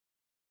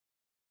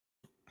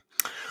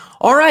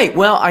All right.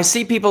 Well, I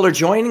see people are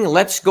joining.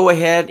 Let's go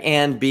ahead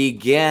and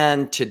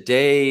begin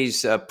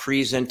today's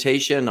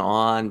presentation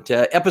on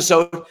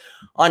episode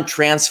on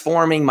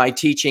transforming my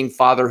teaching,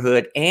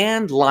 fatherhood,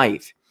 and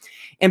life.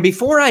 And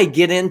before I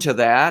get into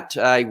that,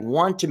 I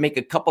want to make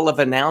a couple of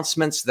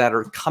announcements that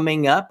are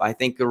coming up. I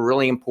think are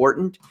really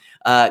important.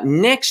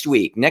 Next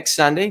week, next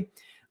Sunday,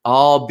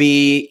 I'll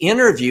be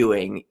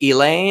interviewing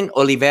Elaine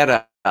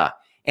Oliveira,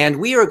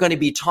 and we are going to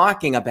be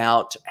talking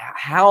about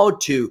how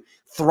to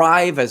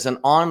thrive as an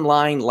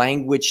online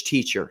language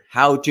teacher,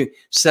 how to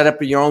set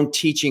up your own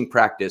teaching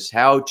practice,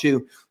 how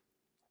to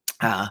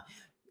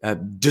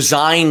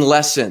design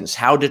lessons,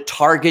 how to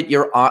target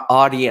your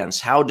audience,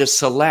 how to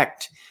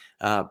select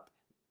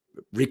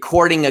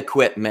recording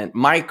equipment,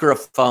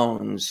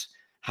 microphones,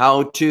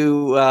 how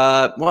to,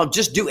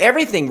 just do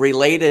everything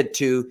related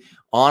to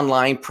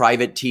online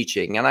private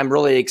teaching. And I'm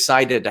really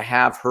excited to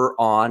have her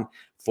on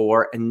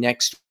for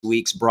next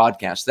week's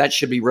broadcast. That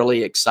should be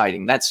really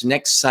exciting. That's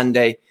next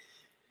Sunday.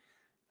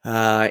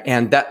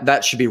 And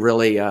that should be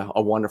really a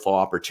wonderful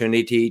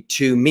opportunity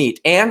to meet.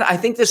 And I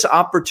think this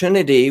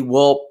opportunity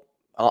will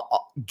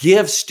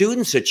give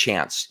students a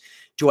chance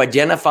to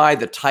identify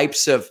the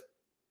types of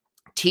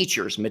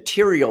teachers,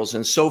 materials,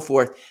 and so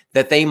forth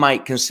that they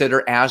might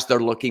consider as they're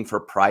looking for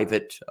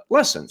private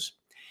lessons.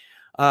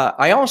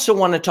 I also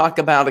want to talk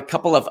about a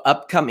couple of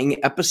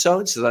upcoming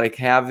episodes that I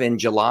have in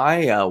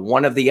July.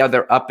 One of the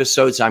other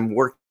episodes I'm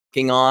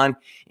working on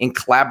in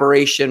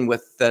collaboration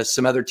with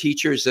some other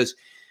teachers is,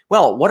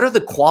 well, what are the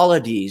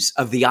qualities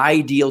of the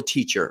ideal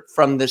teacher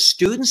from the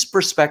student's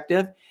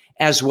perspective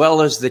as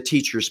well as the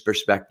teacher's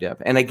perspective?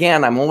 And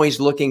again, I'm always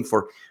looking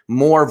for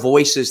more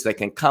voices that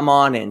can come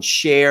on and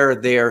share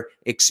their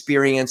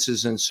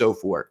experiences and so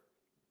forth.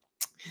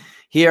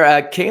 Here,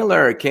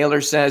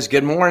 Kaylor says,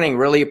 good morning.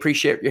 Really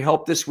appreciate your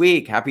help this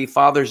week. Happy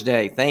Father's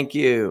Day. Thank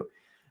you.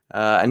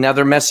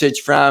 Another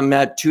message from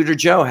Tutor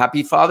Joe.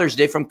 Happy Father's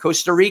Day from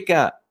Costa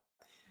Rica.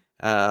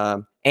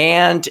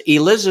 And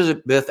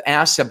Elizabeth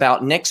asks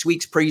about next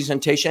week's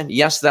presentation.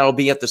 Yes, that'll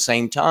be at the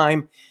same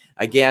time.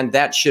 Again,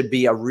 that should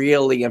be a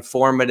really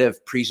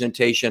informative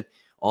presentation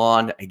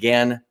on,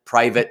 again,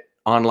 private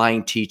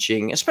online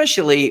teaching,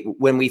 especially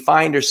when we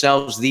find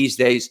ourselves these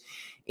days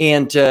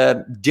in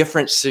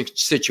different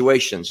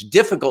situations,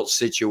 difficult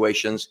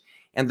situations,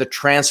 and the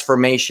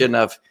transformation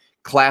of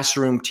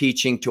classroom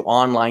teaching to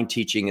online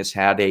teaching has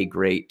had a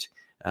great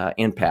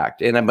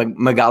impact. And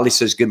Magali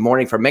says, good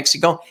morning from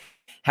Mexico.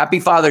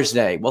 Happy Father's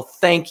Day. Well,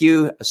 thank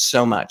you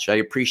so much. I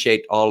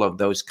appreciate all of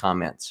those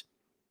comments.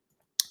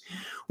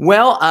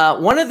 Well,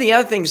 one of the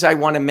other things I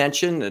want to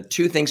mention,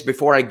 two things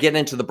before I get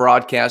into the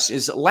broadcast,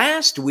 is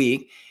last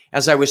week,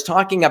 as I was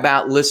talking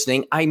about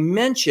listening, I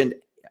mentioned,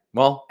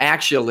 well,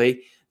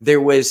 actually,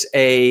 there was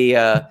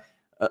a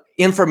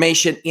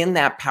information in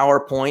that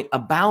PowerPoint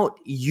about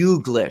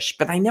Youglish,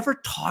 but I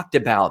never talked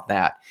about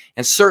that.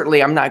 And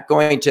certainly I'm not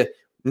going to,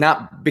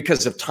 not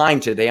because of time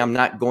today, I'm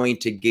not going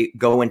to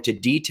go into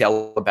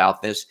detail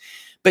about this,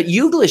 but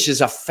Youglish is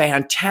a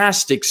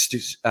fantastic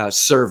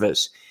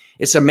service.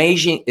 It's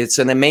amazing. It's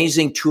an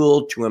amazing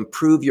tool to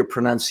improve your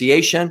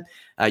pronunciation.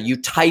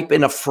 You type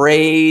in a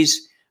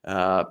phrase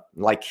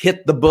like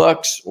hit the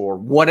books or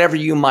whatever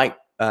you might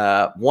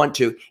want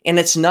to, and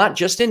it's not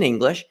just in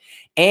English.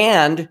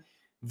 And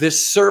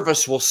this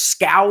service will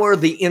scour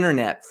the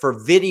internet for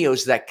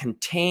videos that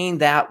contain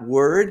that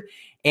word.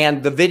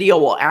 And the video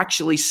will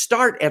actually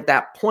start at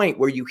that point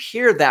where you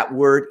hear that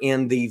word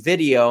in the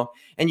video,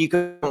 and you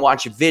can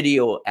watch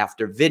video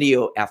after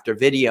video after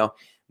video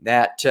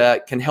that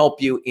can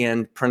help you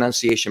in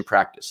pronunciation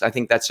practice. I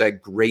think that's a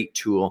great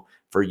tool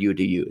for you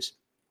to use.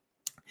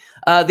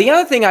 The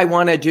other thing I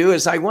want to do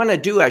is I want to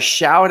do a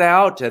shout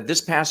out. This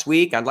past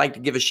week, I'd like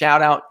to give a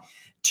shout out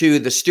to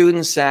the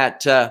students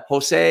at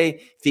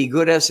Jose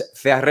Figueres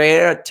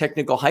Ferrer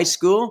Technical High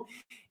School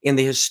in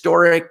the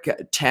historic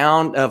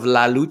town of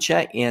La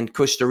Lucha in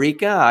Costa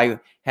Rica. I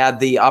had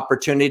the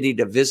opportunity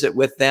to visit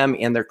with them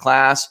in their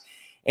class,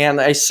 and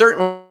I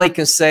certainly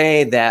can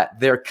say that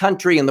their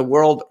country and the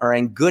world are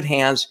in good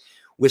hands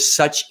with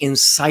such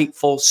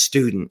insightful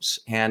students.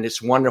 And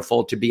it's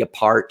wonderful to be a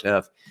part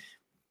of,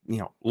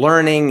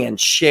 learning and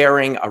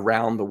sharing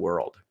around the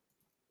world.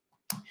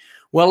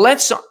 Well,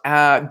 let's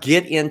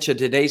get into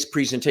today's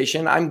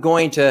presentation. I'm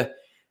going to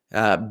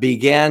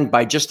begin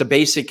by just a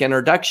basic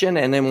introduction,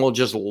 and then we'll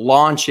just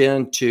launch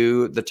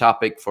into the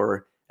topic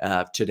for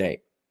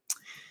today.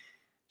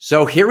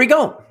 So here we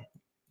go.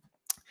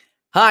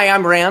 Hi,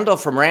 I'm Randall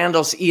from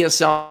Randall's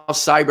ESL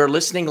Cyber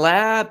Listening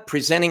Lab,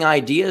 presenting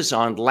ideas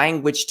on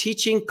language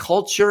teaching,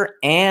 culture,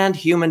 and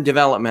human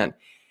development.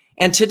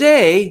 And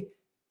today,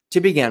 to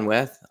begin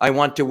with, I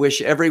want to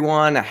wish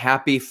everyone a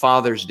happy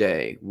Father's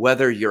Day,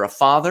 whether you're a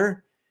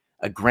father,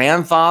 a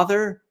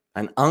grandfather,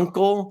 an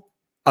uncle,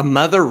 a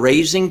mother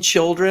raising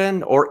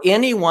children, or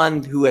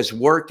anyone who has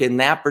worked in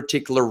that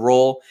particular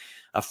role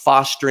of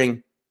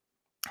fostering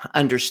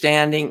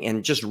understanding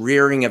and just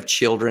rearing of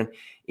children.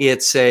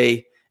 It's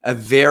a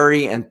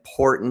very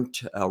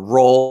important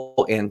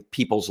role in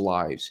people's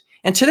lives.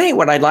 And today,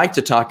 what I'd like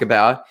to talk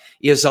about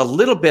is a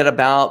little bit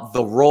about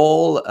the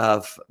role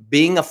of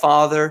being a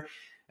father,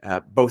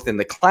 both in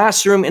the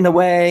classroom in a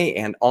way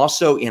and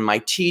also in my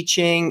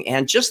teaching,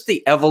 and just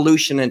the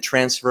evolution and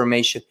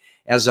transformation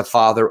as a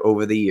father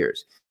over the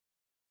years.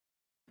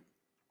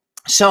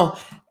 So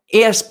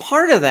as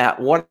part of that,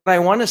 what I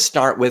want to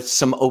start with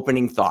some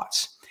opening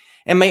thoughts.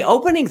 And my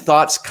opening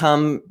thoughts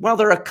come, well,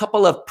 there are a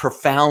couple of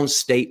profound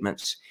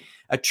statements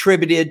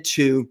attributed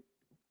to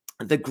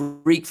the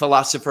Greek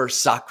philosopher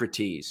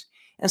Socrates.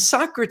 And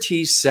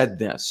Socrates said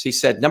this. He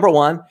said, number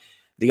one,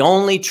 the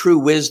only true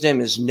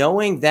wisdom is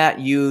knowing that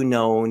you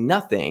know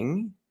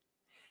nothing.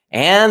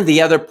 And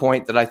the other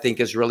point that I think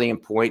is really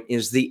important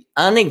is the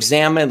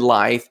unexamined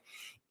life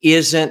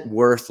isn't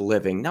worth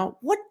living. Now,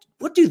 what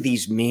do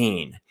these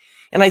mean?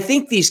 And I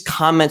think these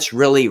comments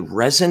really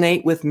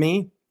resonate with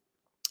me.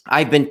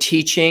 I've been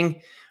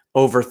teaching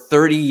over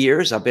 30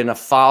 years. I've been a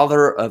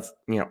father of,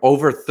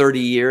 over 30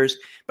 years.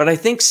 But I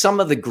think some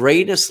of the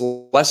greatest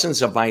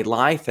lessons of my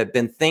life have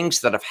been things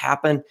that have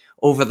happened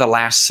over the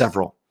last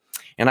several.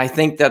 And I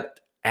think that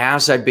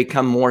as I've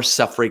become more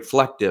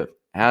self-reflective,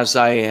 as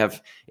I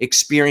have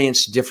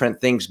experienced different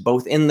things,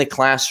 both in the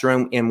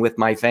classroom and with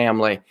my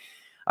family,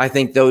 I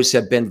think those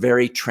have been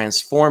very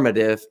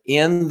transformative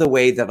in the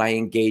way that I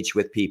engage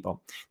with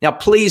people. Now,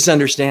 please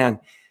understand,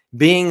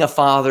 being a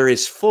father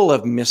is full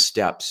of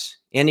missteps.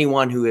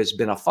 Anyone who has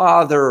been a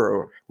father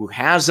or who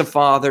has a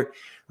father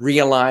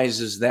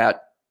realizes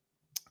that,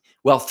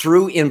 well,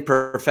 through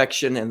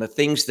imperfection and the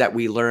things that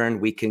we learn,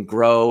 we can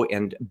grow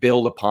and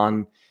build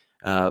upon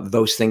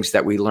those things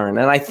that we learn.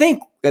 And I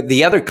think that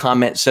the other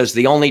comment says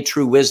the only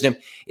true wisdom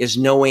is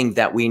knowing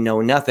that we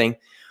know nothing.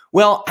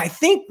 Well, I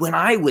think when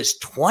I was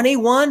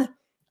 21,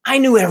 I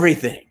knew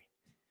everything.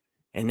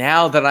 And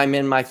now that I'm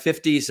in my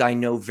 50s, I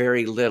know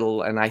very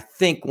little. And I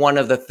think one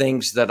of the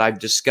things that I've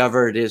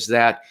discovered is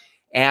that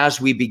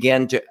as we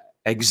begin to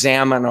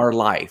examine our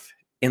life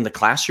in the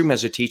classroom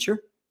as a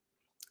teacher,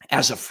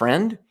 as a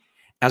friend,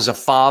 as a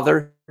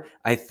father,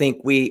 I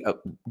think we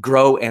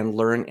grow and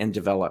learn and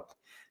develop.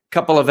 A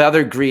couple of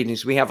other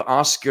greetings. We have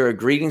Oscar,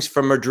 greetings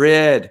from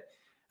Madrid,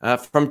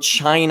 from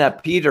China.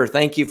 Peter,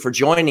 thank you for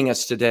joining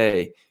us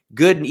today.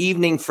 Good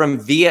evening from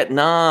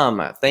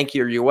Vietnam. Thank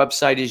you. Your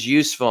website is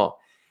useful.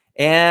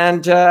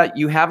 And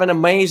you have an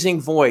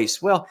amazing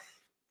voice. Well,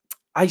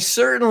 I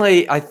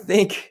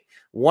think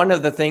one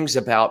of the things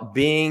about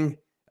being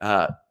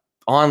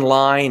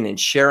online and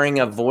sharing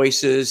of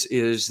voices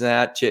is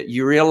that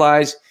you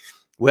realize,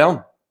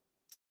 well,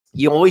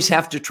 you always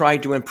have to try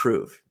to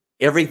improve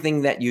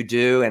everything that you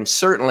do. And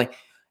certainly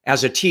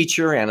as a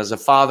teacher and as a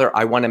father,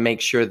 I want to make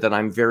sure that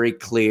I'm very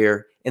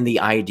clear in the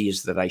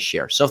ideas that I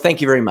share. So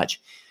thank you very much.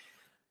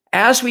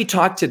 As we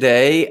talk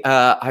today,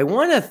 I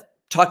want to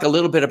talk a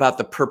little bit about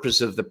the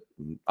purpose of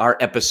our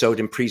episode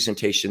and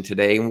presentation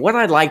today. And what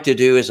I'd like to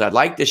do is I'd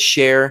like to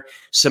share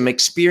some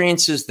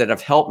experiences that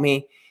have helped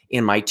me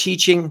in my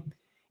teaching,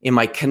 in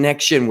my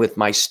connection with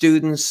my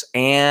students,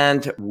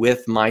 and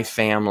with my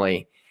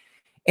family.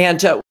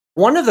 And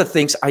one of the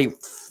things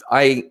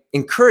I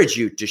encourage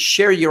you to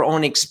share your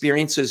own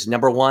experiences,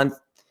 number one,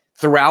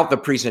 throughout the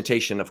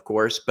presentation, of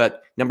course,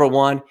 but number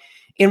one,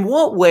 in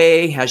what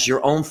way has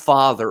your own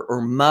father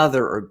or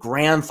mother or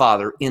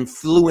grandfather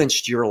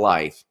influenced your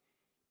life?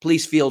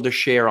 Please feel to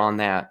share on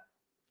that.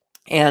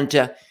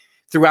 And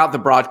throughout the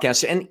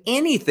broadcast and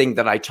anything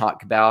that I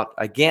talk about,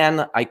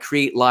 again, I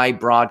create live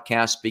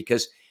broadcasts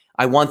because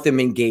I want them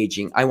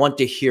engaging. I want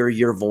to hear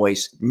your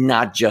voice,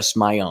 not just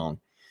my own.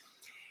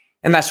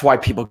 And that's why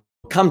people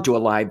come to a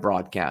live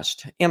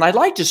broadcast. And I'd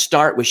like to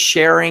start with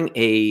sharing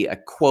a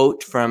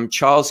quote from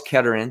Charles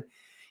Kettering.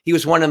 He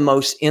was one of the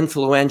most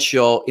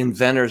influential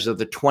inventors of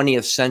the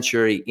 20th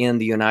century in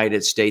the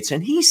United States.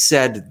 And he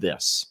said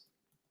this: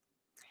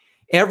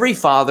 every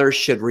father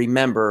should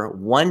remember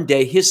one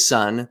day his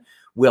son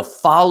will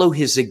follow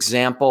his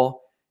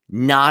example,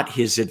 not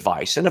his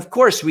advice. And of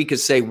course, we could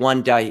say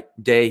one day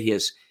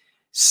his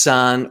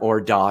son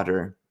or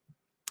daughter.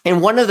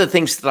 And one of the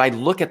things that I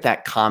look at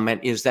that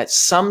comment is that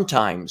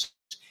sometimes,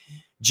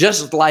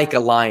 just like a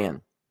lion,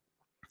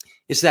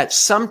 is that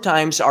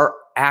sometimes our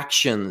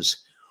actions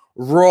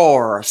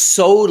roar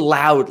so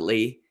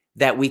loudly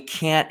that we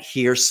can't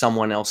hear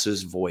someone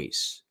else's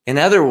voice. In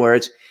other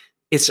words,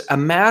 it's a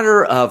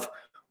matter of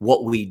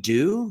what we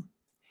do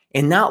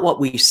and not what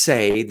we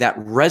say that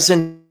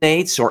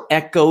resonates or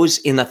echoes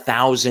in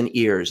 1,000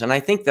 ears. And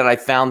I think that I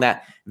found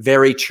that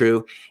very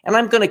true. And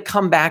I'm going to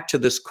come back to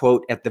this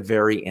quote at the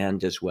very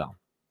end as well.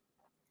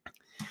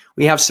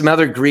 We have some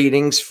other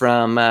greetings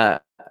from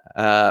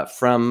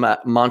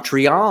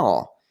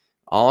Montreal.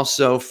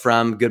 Also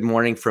from Good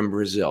Morning from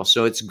Brazil.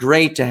 So it's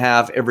great to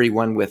have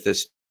everyone with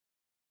us.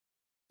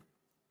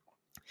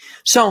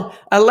 So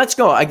let's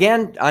go.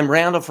 Again, I'm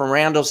Randall from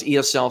Randall's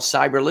ESL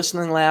Cyber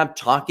Listening Lab,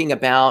 talking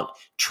about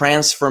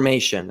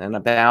transformation and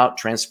about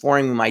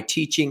transforming my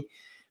teaching,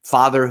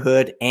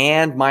 fatherhood,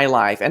 and my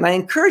life. And I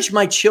encourage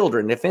my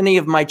children, if any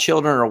of my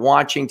children are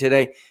watching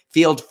today,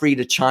 feel free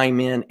to chime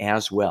in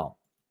as well.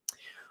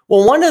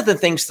 Well, one of the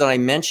things that I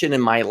mentioned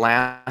in my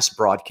last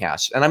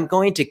broadcast, and I'm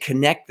going to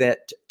connect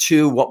that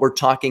to what we're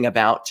talking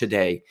about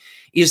today,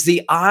 is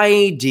the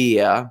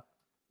idea,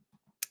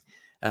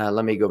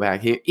 let me go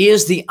back here,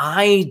 is the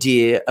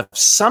idea of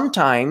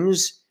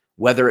sometimes,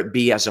 whether it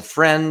be as a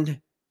friend,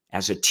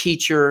 as a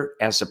teacher,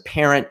 as a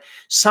parent,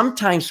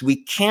 sometimes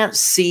we can't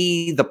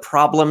see the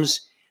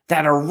problems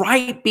that are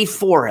right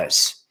before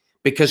us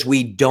because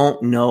we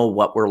don't know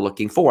what we're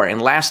looking for. And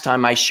last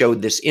time I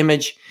showed this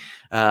image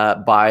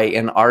by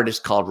an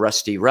artist called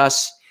Rusty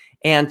Russ.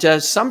 And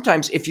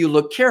sometimes if you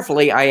look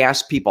carefully, I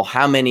ask people,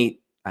 how many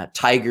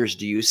tigers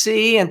do you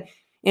see? And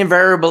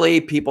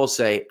invariably people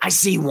say, I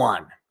see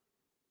one.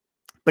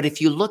 But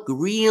if you look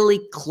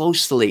really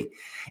closely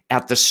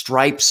at the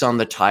stripes on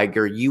the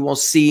tiger, you will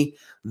see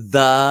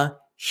the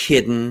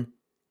hidden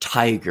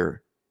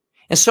tiger.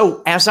 And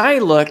so as I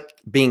look,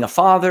 being a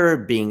father,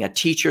 being a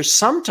teacher,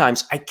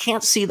 sometimes I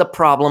can't see the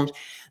problems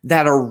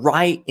that are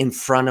right in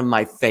front of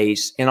my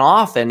face. And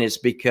often it's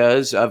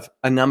because of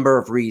a number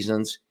of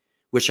reasons,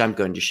 which I'm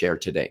going to share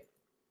today.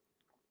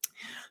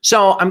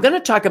 So I'm going to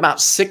talk about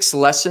 6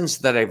 lessons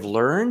that I've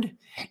learned.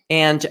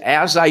 And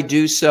as I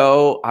do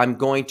so, I'm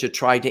going to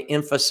try to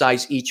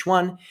emphasize each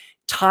one,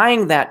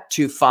 tying that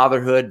to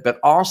fatherhood,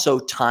 but also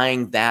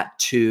tying that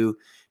to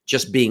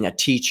just being a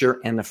teacher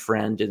and a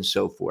friend and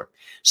so forth.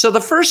 So the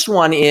first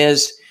one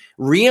is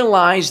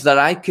realize that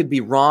I could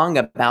be wrong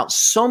about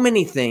so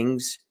many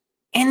things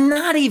and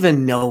not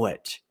even know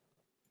it.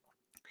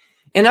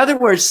 In other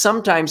words,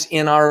 sometimes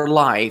in our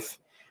life,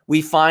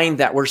 we find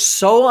that we're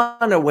so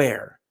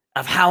unaware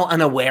of how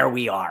unaware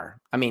we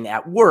are. I mean,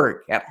 at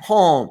work, at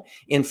home,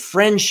 in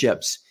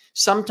friendships,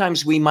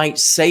 sometimes we might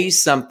say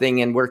something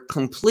and we're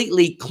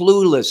completely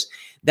clueless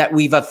that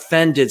we've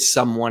offended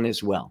someone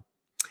as well.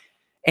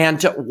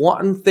 And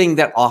one thing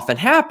that often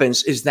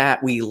happens is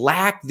that we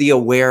lack the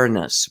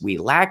awareness. We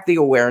lack the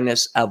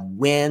awareness of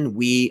when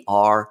we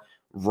are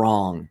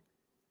wrong.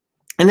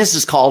 And this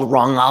is called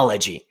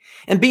wrongology.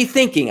 And be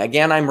thinking,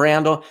 again, I'm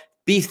Randall,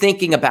 be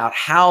thinking about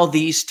how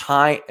these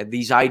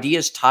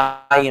ideas tie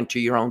into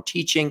your own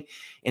teaching,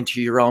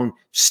 into your own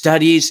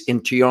studies,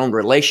 into your own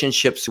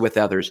relationships with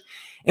others.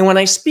 And when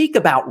I speak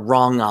about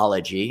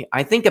wrongology,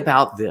 I think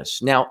about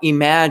this. Now,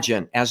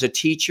 imagine as a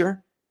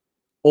teacher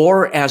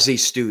or as a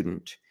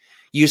student,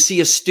 you see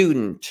a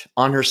student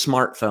on her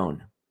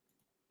smartphone.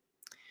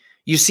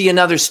 You see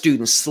another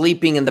student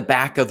sleeping in the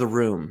back of the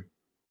room.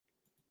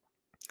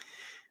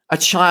 A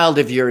child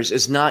of yours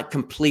is not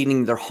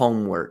completing their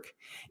homework.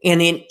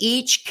 And in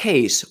each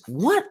case,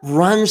 what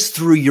runs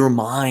through your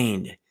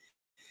mind?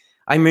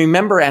 I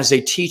remember as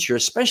a teacher,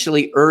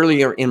 especially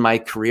earlier in my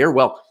career,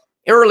 well,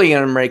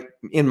 earlier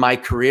in my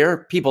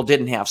career, people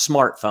didn't have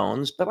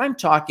smartphones, but I'm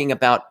talking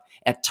about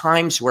at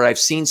times where I've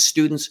seen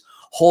students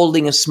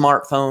holding a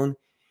smartphone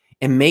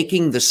and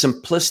making the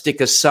simplistic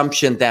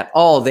assumption that,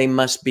 oh, they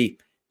must be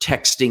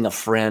texting a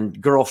friend,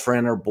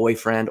 girlfriend or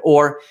boyfriend,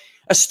 or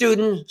a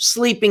student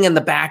sleeping in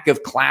the back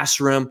of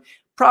classroom,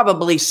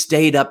 probably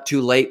stayed up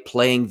too late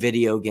playing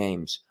video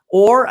games,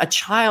 or a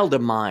child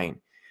of mine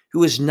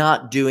who is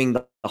not doing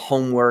the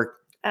homework.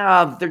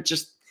 They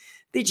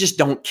just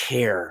don't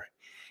care.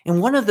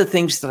 And one of the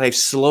things that I've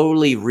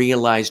slowly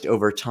realized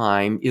over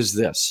time is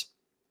this.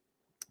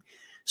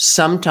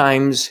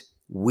 Sometimes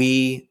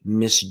we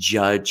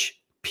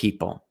misjudge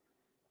people.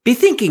 Be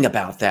thinking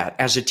about that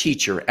as a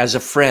teacher, as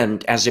a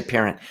friend, as a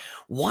parent.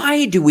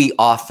 Why do we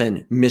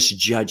often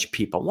misjudge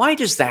people? Why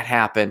does that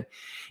happen?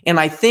 And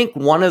I think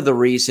one of the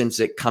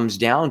reasons it comes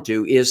down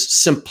to is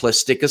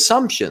simplistic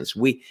assumptions.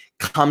 We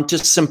come to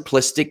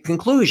simplistic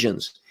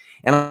conclusions.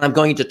 And I'm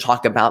going to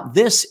talk about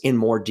this in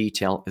more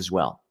detail as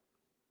well.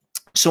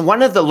 So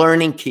one of the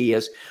learning key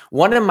is,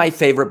 one of my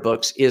favorite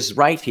books is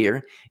right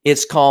here.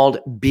 It's called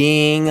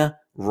Being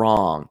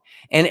Wrong.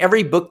 And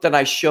every book that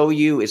I show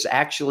you is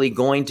actually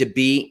going to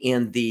be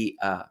in the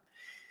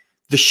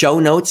show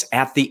notes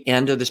at the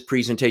end of this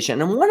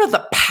presentation. And one of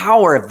the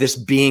power of this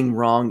being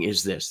wrong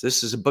is this.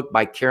 This is a book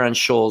by Karen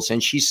Scholes.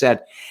 And she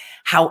said,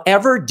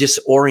 however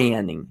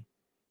disorienting,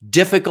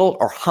 difficult,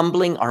 or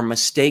humbling our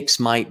mistakes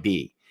might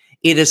be,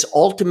 it is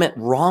ultimate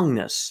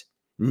wrongness,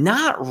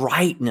 not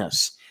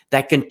rightness,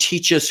 that can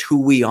teach us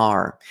who we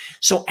are.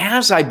 So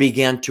as I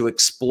began to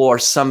explore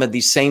some of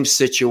these same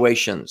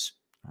situations,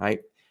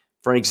 right?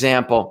 For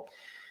example,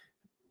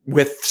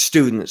 with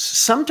students,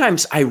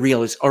 sometimes I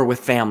realize, or with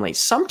families,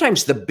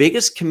 sometimes the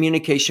biggest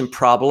communication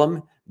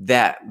problem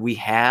that we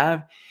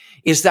have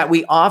is that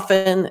we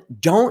often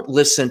don't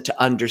listen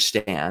to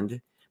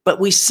understand, but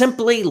we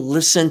simply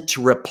listen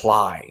to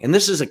reply. And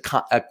this is a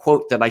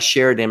quote that I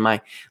shared in my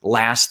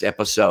last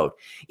episode.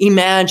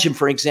 Imagine,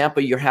 for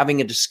example, you're having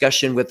a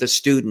discussion with a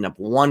student of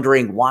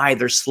wondering why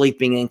they're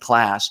sleeping in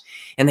class.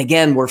 And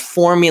again, we're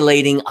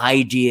formulating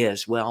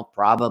ideas. Well,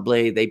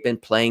 probably they've been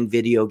playing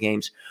video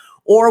games.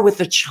 Or with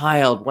a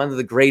child, one of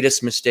the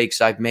greatest mistakes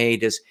I've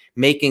made is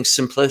making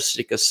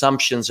simplistic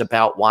assumptions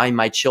about why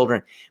my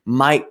children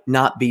might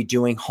not be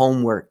doing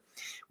homework.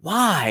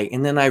 Why?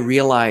 And then I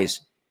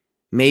realize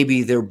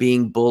maybe they're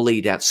being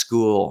bullied at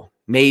school.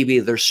 Maybe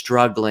they're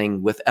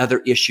struggling with other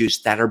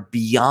issues that are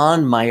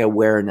beyond my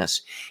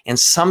awareness. And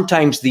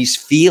sometimes these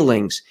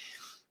feelings,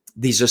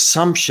 these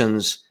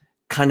assumptions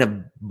kind of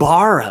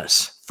bar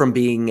us from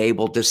being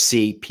able to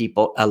see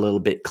people a little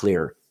bit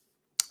clearer.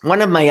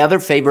 One of my other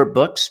favorite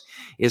books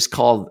is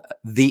called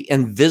The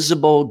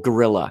Invisible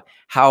Gorilla: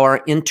 How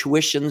Our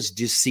Intuitions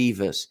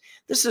Deceive Us.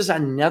 This is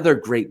another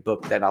great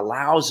book that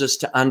allows us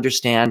to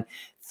understand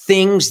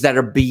things that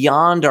are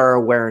beyond our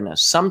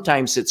awareness.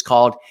 Sometimes it's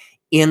called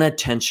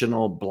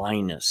inattentional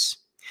blindness.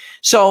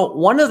 So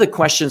one of the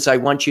questions I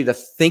want you to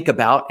think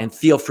about and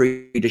feel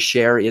free to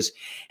share is,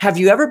 have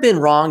you ever been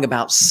wrong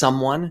about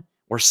someone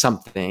or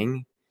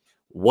something?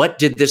 What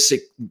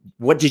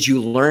did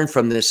you learn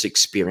from this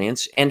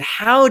experience? And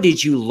how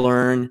did you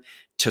learn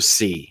to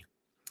see?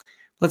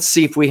 Let's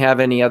see if we have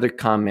any other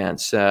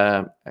comments.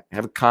 I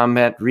have a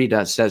comment.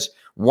 Rita says,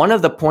 one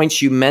of the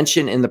points you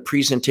mentioned in the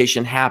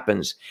presentation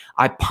happens.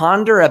 I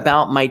ponder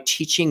about my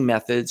teaching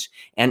methods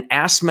and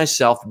ask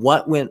myself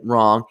what went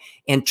wrong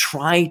and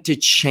try to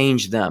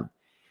change them.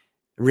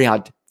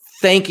 Riyadh,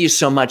 thank you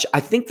so much. I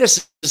think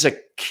this is a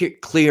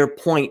clear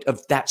point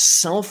of that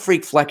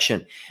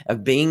self-reflection,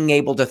 of being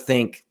able to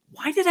think,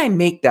 why did I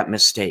make that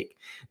mistake?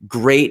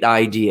 Great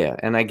idea.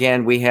 And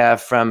again, we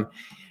have from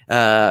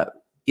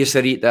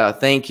Isarita,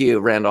 thank you,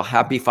 Randall.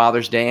 Happy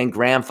Father's Day and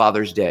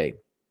Grandfather's Day.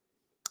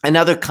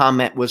 Another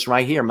comment was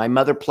right here. My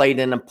mother played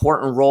an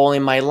important role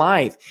in my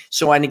life.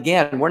 So, and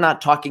again, we're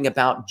not talking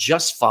about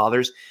just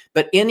fathers,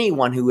 but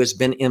anyone who has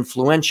been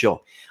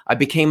influential. I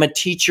became a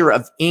teacher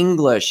of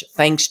English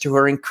thanks to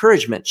her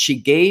encouragement. She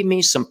gave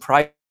me some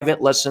private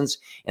lessons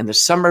in the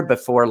summer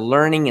before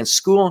learning in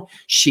school.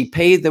 She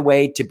paved the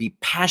way to be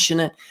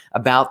passionate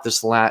about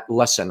this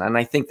lesson. And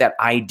I think that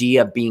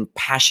idea of being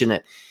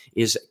passionate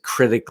is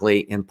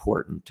critically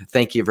important.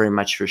 Thank you very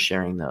much for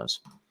sharing those.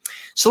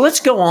 So let's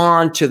go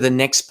on to the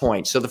next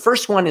point. So the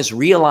first one is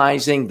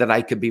realizing that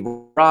I could be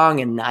wrong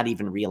and not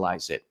even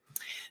realize it.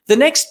 The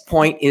next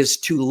point is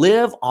to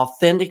live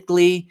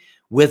authentically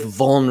with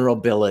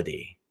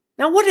vulnerability.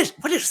 Now, what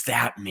does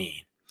that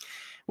mean?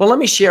 Well, let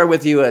me share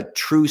with you a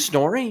true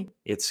story.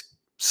 It's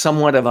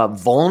somewhat of a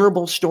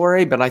vulnerable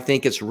story, but I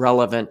think it's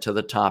relevant to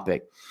the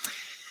topic.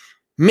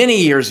 Many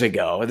years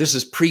ago, this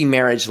is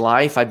pre-marriage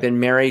life. I've been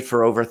married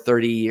for over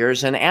 30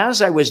 years. And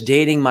as I was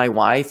dating my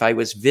wife, I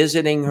was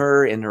visiting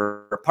her in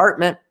her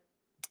apartment.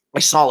 I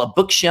saw a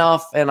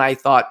bookshelf and I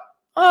thought,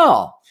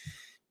 oh,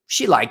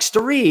 she likes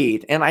to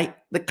read. And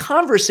the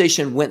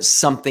conversation went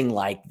something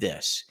like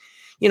this.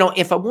 You know,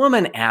 if a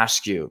woman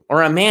asks you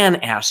or a man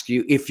asks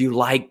you if you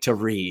like to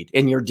read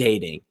and you're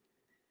dating,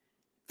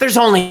 there's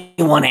only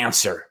one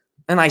answer.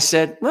 And I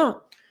said,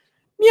 well,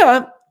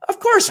 yeah, of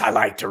course I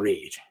like to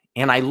read.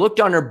 And I looked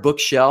on her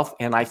bookshelf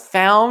and I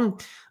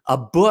found a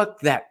book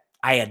that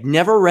I had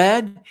never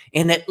read,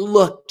 and it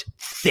looked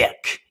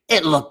thick.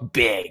 It looked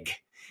big.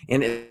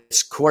 And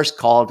it's, of course,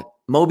 called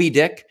Moby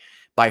Dick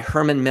by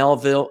Herman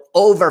Melville,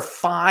 over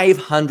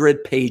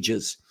 500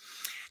 pages.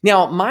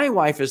 Now, my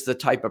wife is the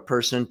type of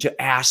person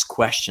to ask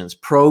questions,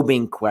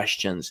 probing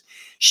questions.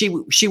 She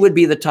would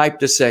be the type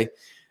to say,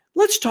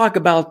 let's talk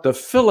about the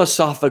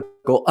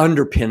philosophical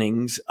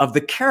underpinnings of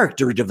the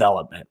character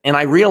development. And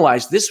I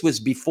realized this was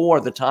before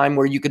the time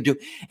where you could do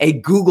a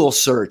Google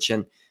search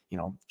and,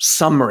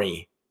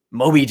 summary,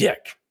 Moby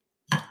Dick.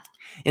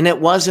 And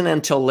it wasn't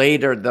until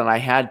later that I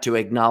had to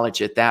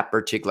acknowledge at that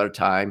particular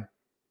time,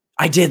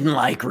 I didn't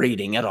like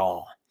reading at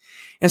all.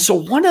 And so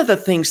one of the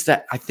things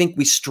that I think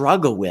we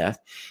struggle with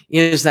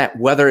is that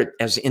whether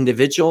as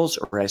individuals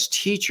or as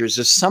teachers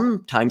is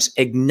sometimes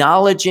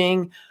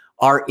acknowledging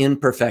our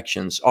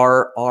imperfections,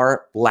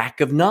 our lack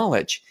of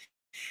knowledge.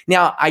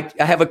 Now, I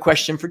have a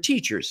question for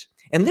teachers,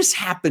 and this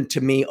happened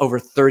to me over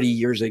 30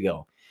 years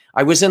ago.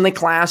 I was in the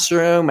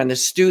classroom and a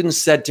student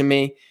said to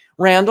me,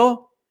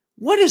 Randall,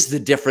 what is the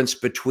difference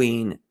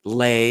between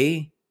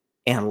lay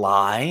and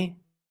lie?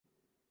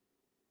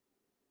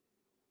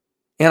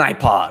 And I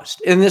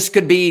paused. And this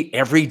could be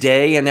every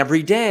day and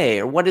every day.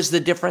 Or what is the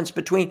difference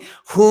between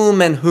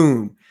whom and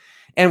whom?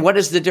 And what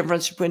is the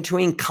difference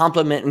between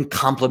compliment and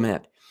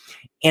compliment?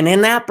 And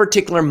in that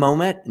particular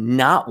moment,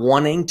 not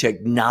wanting to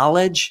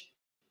acknowledge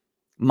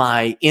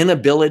my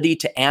inability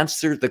to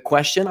answer the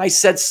question, I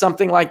said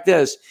something like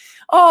this,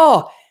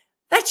 oh,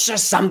 that's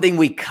just something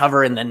we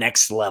cover in the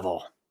next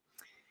level.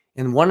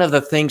 And one of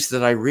the things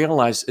that I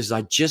realized is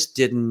I just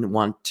didn't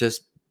want to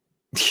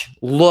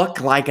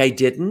look like I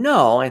didn't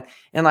know.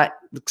 And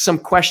some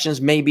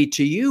questions maybe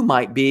to you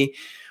might be,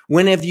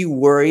 when have you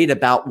worried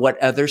about what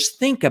others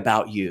think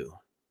about you,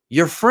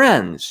 your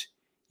friends,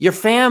 your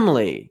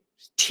family,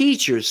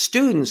 teachers,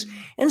 students?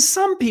 And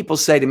some people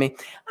say to me,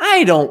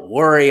 I don't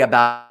worry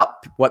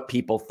about what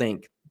people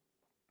think.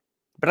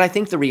 But I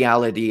think the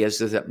reality is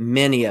that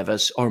many of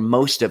us, or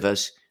most of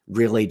us,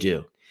 really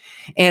do.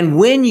 And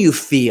when you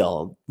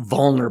feel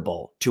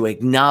vulnerable to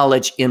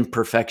acknowledge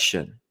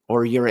imperfection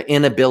or your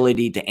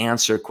inability to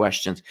answer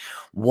questions,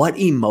 what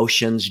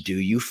emotions do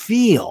you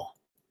feel?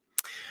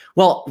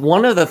 Well,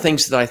 one of the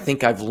things that I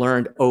think I've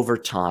learned over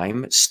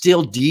time,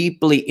 still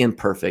deeply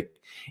imperfect,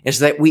 is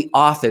that we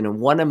often, and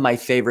one of my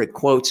favorite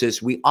quotes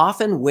is, we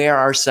often wear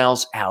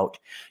ourselves out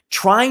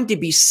trying to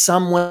be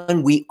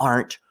someone we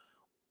aren't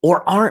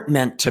or aren't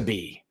meant to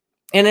be.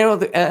 And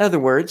in other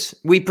words,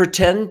 we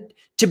pretend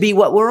to be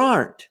what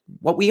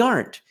we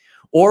aren't,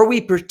 or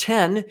we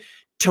pretend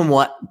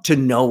to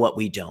know what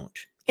we don't.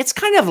 It's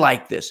kind of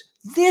like this.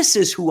 This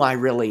is who I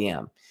really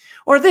am.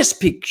 Or this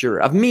picture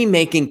of me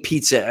making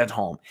pizza at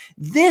home.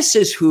 This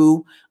is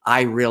who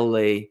I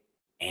really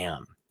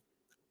am.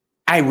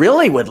 I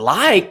really would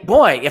like,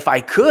 boy, if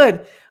I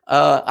could,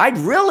 I'd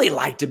really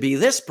like to be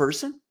this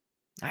person.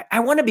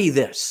 I want to be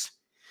this.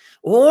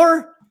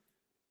 Or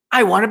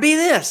I want to be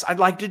this. I'd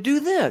like to do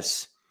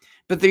this.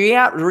 But the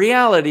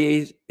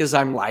reality is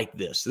I'm like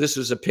this. This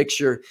is a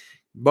picture,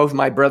 both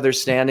my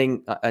brothers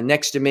standing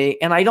next to me.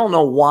 And I don't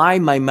know why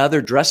my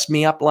mother dressed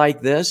me up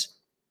like this,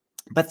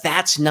 but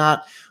that's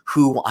not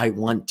who I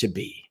want to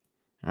be.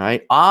 All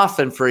right.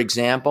 Often, for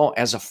example,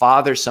 as a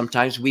father,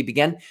 sometimes we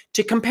begin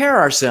to compare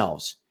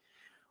ourselves.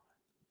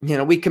 You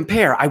know, we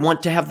compare. I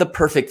want to have the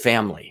perfect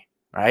family,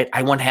 right?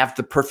 I want to have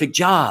the perfect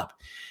job.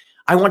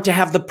 I want to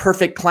have the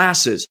perfect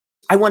classes.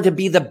 I want to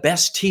be the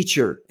best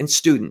teacher and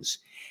students.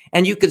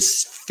 And you could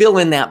fill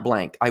in that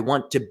blank. I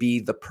want to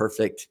be the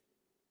perfect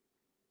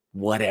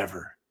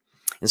whatever.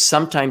 And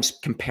sometimes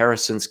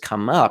comparisons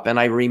come up. And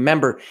I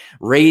remember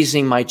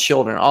raising my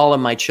children. All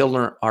of my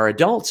children are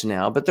adults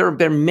now, but there have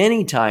been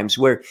many times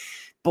where,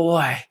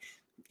 boy,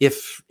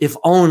 if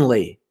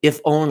only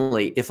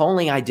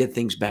I did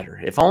things better.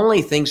 If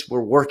only things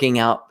were working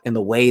out in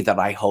the way that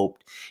I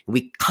hoped.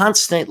 We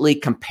constantly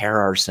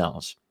compare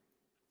ourselves.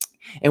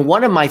 And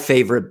one of my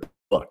favorite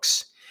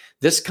books,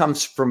 this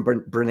comes from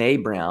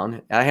Brene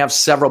Brown. I have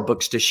several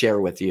books to share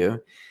with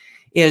you.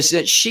 Is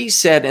that she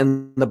said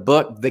in the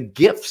book, The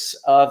Gifts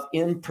of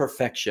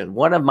Imperfection,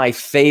 one of my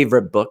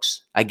favorite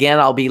books. Again,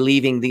 I'll be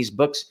leaving these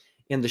books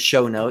in the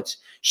show notes.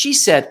 She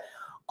said,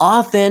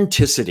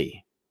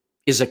 authenticity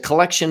is a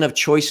collection of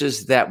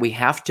choices that we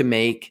have to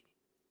make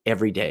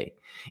every day.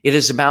 It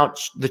is about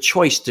the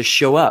choice to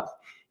show up,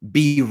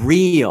 be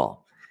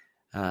real,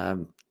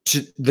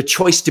 the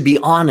choice to be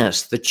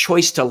honest, the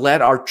choice to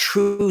let our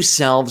true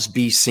selves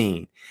be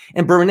seen.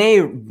 And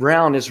Brene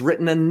Brown has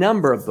written a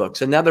number of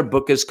books. Another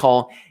book is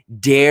called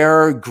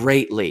Dare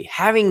Greatly,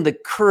 having the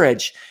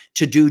courage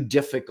to do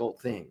difficult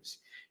things.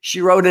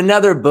 She wrote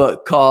another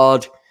book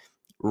called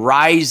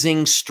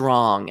Rising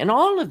Strong. And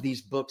all of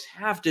these books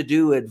have to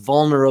do with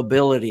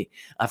vulnerability,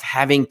 of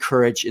having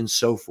courage and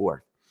so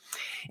forth.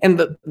 And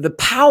the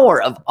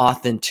power of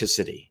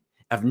authenticity,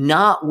 of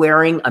not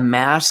wearing a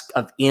mask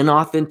of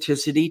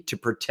inauthenticity to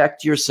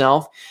protect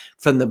yourself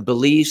from the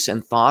beliefs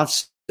and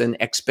thoughts and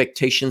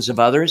expectations of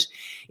others,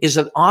 is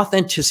an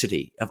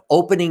authenticity of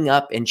opening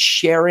up and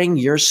sharing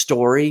your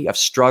story of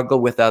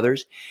struggle with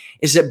others,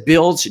 is it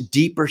builds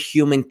deeper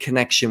human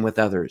connection with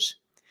others.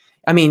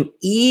 I mean,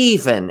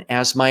 even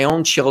as my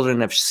own children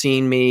have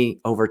seen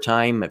me over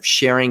time of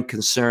sharing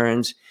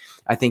concerns,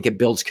 I think it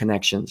builds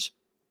connections.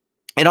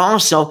 It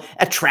also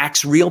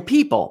attracts real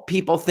people.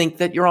 People think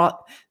that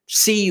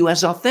see you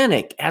as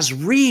authentic, as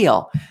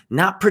real,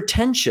 not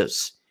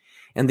pretentious.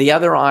 And the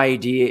other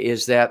idea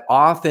is that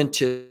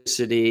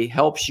authenticity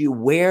helps you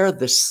wear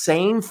the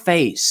same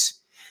face,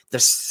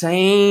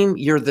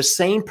 you're the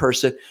same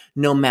person,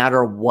 no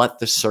matter what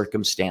the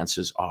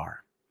circumstances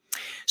are.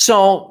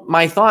 So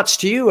my thoughts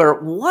to you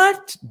are,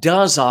 what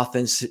does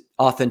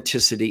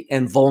authenticity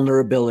and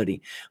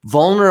vulnerability?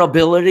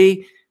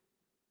 Vulnerability,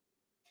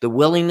 the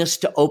willingness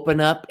to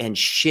open up and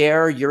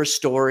share your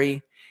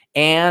story.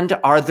 And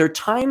are there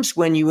times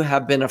when you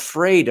have been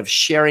afraid of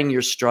sharing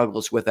your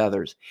struggles with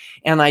others?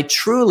 And I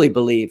truly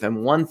believe,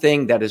 and one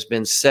thing that has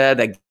been said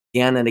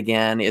again and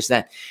again, is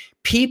that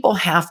people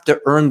have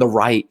to earn the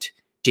right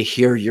to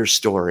hear your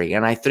story.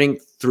 And I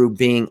think through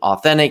being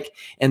authentic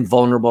and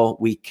vulnerable,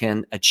 we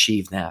can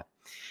achieve that.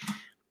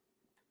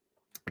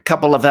 A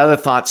couple of other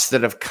thoughts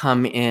that have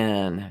come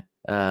in.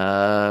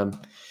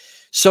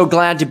 So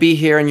glad to be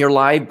here in your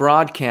live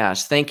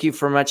broadcast. Thank you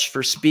so much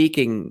for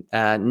speaking.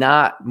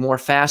 Not more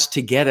fast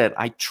to get it.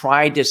 I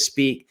try to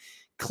speak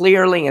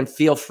clearly, and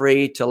feel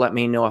free to let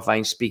me know if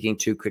I'm speaking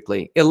too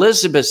quickly.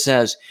 Elizabeth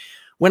says,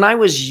 when I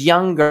was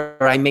younger,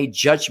 I made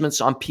judgments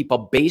on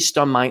people based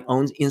on my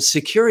own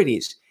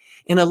insecurities.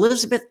 And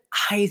Elizabeth,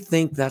 I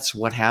think that's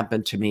what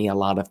happened to me a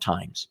lot of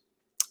times.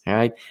 All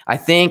right. I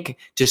think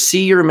to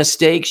see your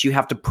mistakes, you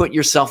have to put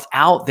yourself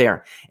out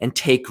there and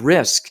take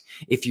risk.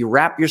 If you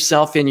wrap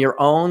yourself in your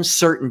own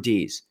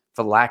certainties,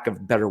 for lack of a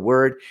better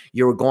word,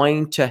 you're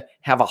going to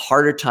have a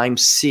harder time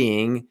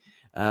seeing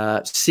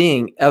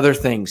other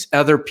things,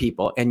 other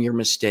people, and your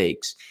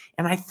mistakes.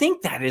 And I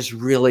think that is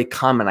really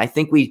common. I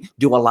think we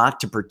do a lot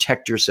to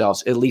protect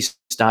yourselves. At least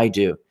I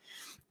do.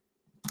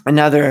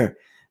 Another,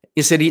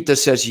 Isarita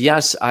says,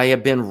 yes, I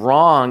have been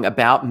wrong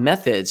about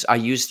methods I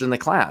used in the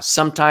class.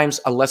 Sometimes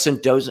a lesson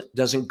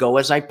doesn't go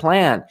as I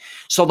planned.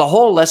 So the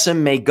whole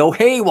lesson may go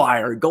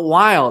haywire, go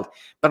wild,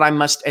 but I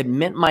must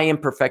admit my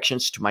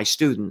imperfections to my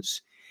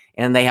students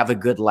and they have a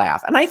good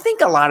laugh. And I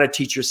think a lot of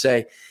teachers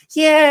say,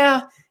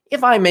 yeah,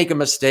 if I make a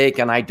mistake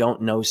and I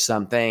don't know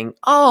something,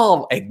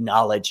 I'll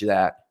acknowledge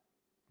that.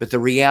 But the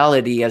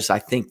reality is, I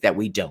think that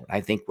we don't.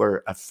 I think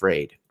we're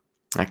afraid.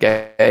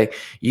 Okay,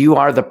 you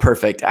are the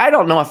perfect. I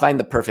don't know if I'm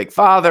the perfect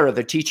father or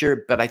the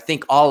teacher, but I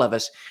think all of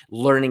us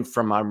learning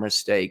from our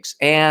mistakes.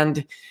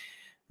 And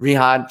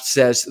Rihad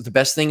says the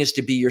best thing is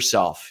to be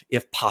yourself,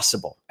 if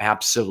possible.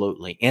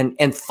 Absolutely.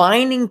 And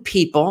finding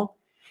people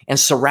and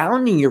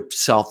surrounding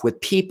yourself with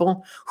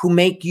people who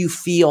make you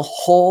feel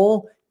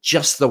whole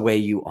just the way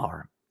you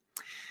are.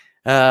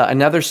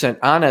 Another sent,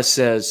 Anna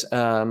says,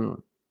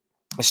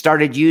 I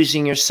started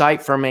using your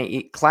site for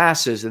my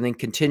classes and then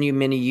continue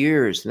many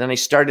years. And then I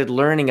started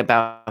learning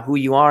about who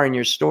you are and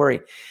your story.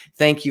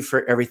 Thank you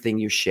for everything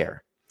you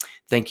share.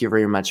 Thank you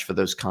very much for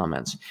those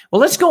comments.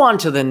 Well, let's go on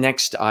to the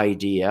next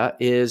idea.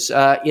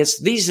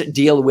 These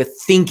deal with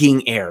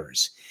thinking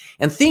errors.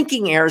 And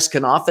thinking errors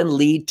can often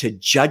lead to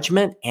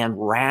judgment and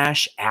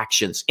rash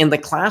actions in the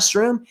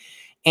classroom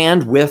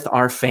and with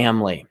our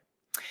family.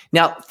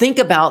 Now, think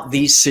about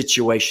these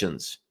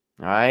situations,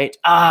 all right?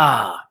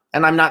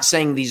 And I'm not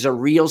saying these are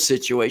real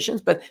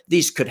situations, but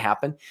these could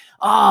happen.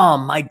 Oh,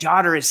 my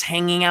daughter is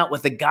hanging out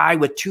with a guy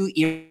with 2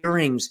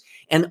 earrings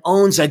and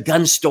owns a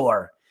gun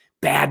store.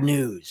 Bad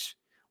news.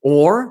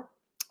 Or,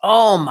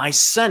 oh, my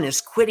son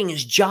is quitting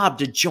his job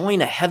to join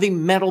a heavy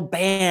metal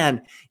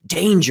band.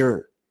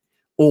 Danger.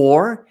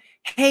 Or,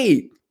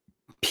 hey,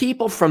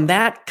 people from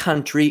that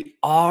country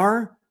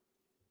are,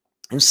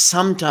 and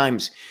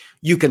sometimes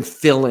you can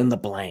fill in the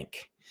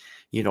blank.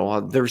 You know,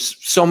 there's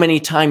so many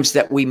times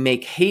that we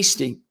make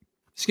hasty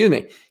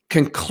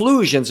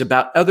conclusions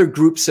about other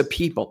groups of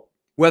people,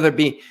 whether it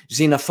be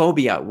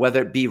xenophobia,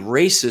 whether it be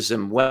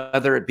racism,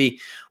 whether it be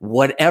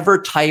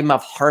whatever type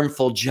of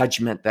harmful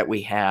judgment that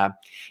we have.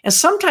 And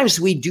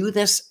sometimes we do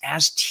this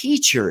as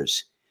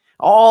teachers.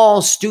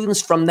 All students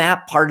from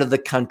that part of the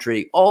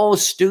country, all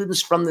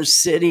students from the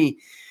city,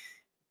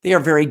 they are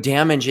very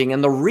damaging.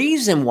 And the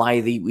reason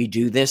why we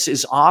do this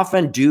is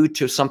often due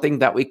to something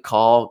that we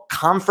call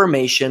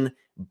confirmation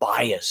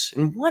bias.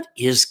 And what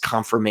is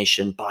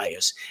confirmation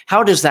bias?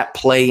 How does that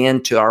play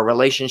into our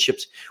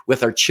relationships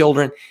with our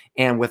children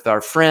and with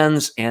our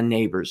friends and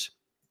neighbors?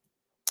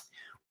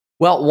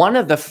 Well, one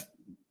of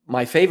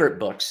my favorite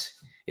books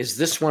is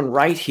this one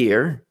right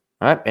here.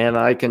 Right? And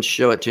I can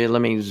show it to you.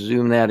 Let me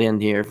zoom that in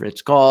here.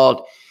 It's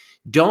called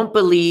Don't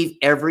Believe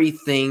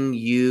Everything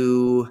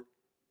You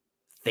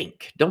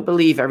Think. Don't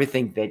believe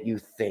everything that you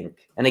think.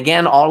 And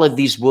again, all of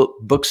these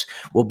books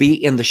will be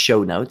in the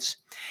show notes.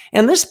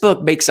 And this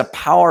book makes a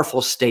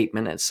powerful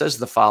statement. It says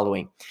the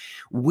following: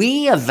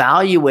 we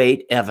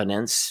evaluate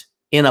evidence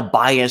in a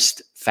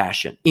biased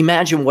fashion.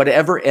 Imagine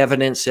whatever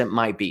evidence it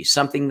might be,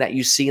 something that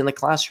you see in the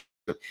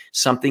classroom,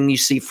 something you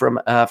see from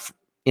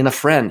in a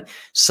friend,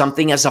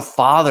 something as a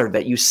father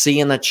that you see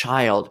in a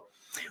child.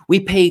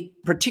 We pay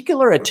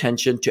particular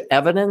attention to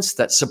evidence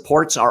that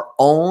supports our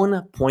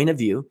own point of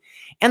view,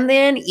 and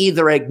then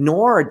either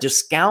ignore or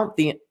discount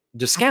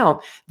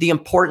the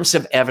importance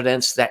of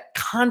evidence that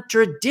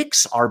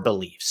contradicts our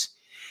beliefs.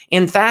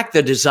 In fact,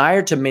 the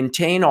desire to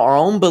maintain our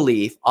own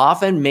belief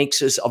often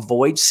makes us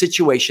avoid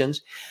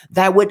situations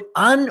that would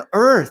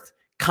unearth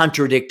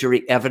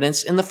contradictory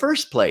evidence in the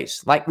first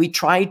place. Like we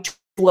try to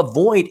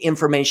avoid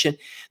information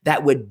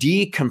that would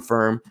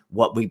deconfirm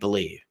what we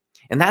believe.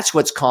 And that's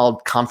what's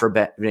called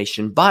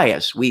confirmation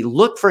bias. We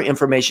look for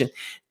information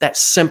that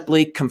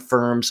simply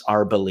confirms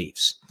our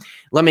beliefs.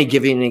 Let me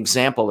give you an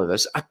example of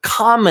this. A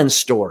common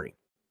story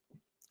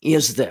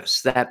is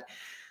this, that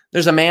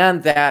there's a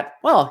man that,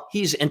 well,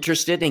 he's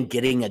interested in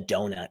getting a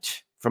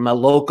donut from a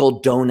local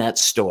donut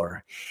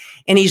store.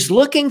 And he's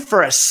looking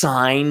for a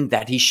sign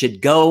that he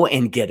should go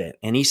and get it.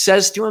 And he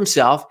says to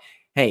himself,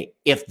 hey,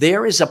 if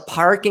there is a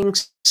parking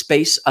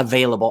space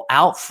available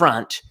out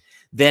front,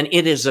 then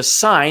it is a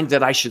sign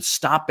that I should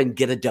stop and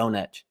get a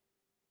donut.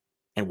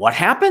 And what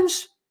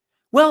happens?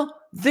 Well,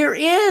 there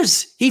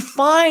is. He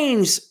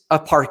finds a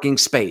parking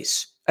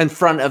space in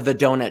front of the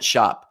donut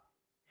shop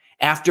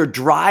after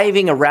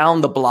driving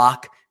around the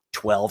block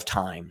 12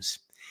 times.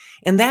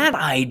 And that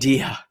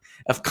idea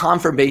of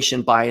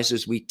confirmation bias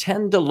is we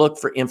tend to look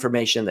for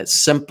information that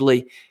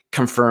simply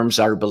confirms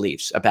our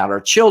beliefs about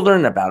our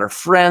children, about our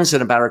friends,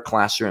 and about our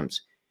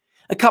classrooms.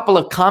 A couple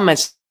of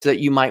comments that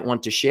you might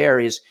want to share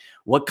is,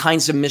 what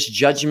kinds of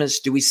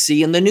misjudgments do we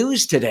see in the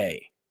news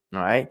today?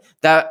 All right,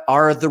 that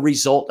are the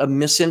result of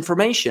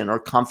misinformation or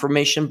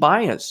confirmation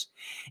bias.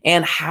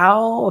 And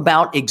how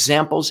about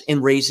examples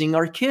in raising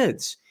our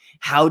kids?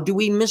 How do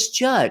we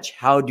misjudge?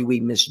 How do we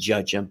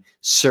misjudge them?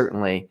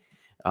 Certainly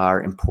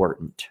are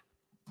important.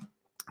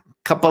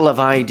 Couple of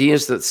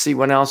ideas. Let's see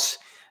what else.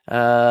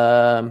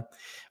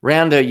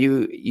 Randall,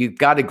 you've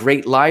got a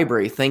great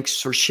library. Thanks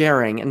for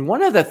sharing. And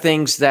one of the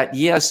things that,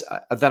 yes,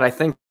 that I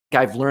think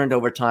I've learned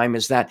over time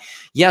is that,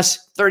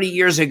 yes, 30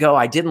 years ago,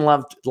 I didn't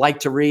like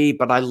to read,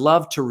 but I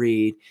love to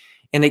read.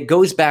 And it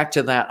goes back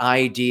to that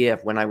idea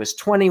of when I was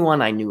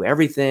 21, I knew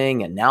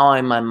everything. And now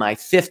I'm in my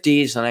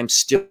 50s and I'm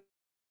still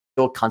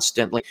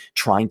constantly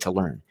trying to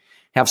learn.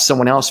 Have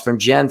someone else from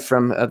Jen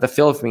from the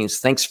Philippines.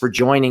 Thanks for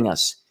joining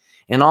us.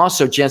 And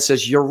also Jen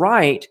says, you're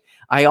right.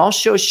 I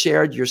also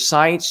shared your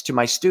sites to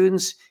my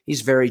students.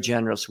 He's very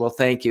generous. Well,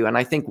 thank you. And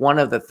I think one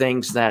of the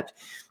things that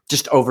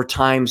just over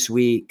times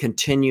we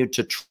continue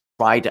to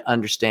try to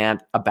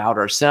understand about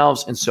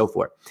ourselves and so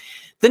forth.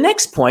 The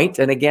next point,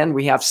 and again,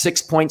 we have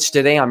 6 points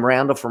today. I'm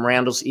Randall from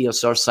Randall's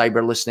ESR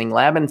Cyber Listening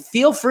Lab, and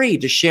feel free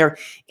to share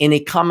any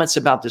comments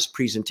about this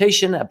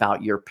presentation,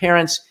 about your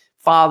parents,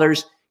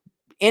 fathers,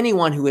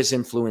 anyone who has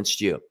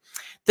influenced you.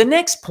 The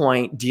next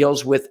point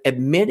deals with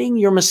admitting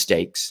your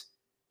mistakes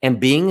and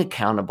being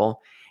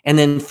accountable, and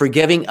then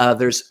forgiving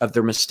others of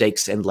their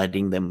mistakes and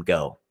letting them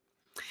go.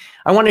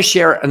 I want to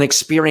share an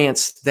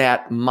experience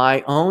that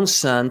my own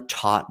son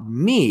taught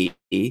me,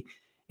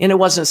 and it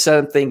wasn't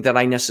something that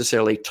I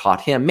necessarily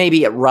taught him.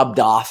 Maybe it rubbed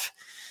off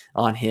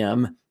on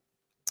him.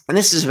 And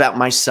this is about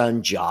my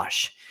son,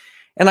 Josh.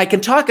 And I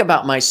can talk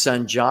about my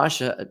son,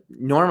 Josh.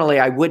 Normally,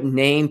 I wouldn't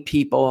name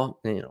people,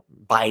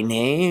 by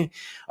name.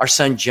 Our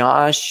son,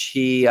 Josh,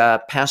 he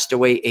passed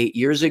away 8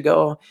 years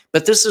ago.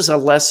 But this is a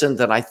lesson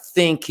that I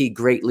think he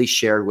greatly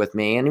shared with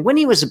me. And when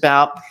he was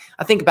about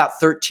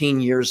 13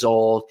 years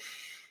old,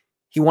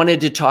 he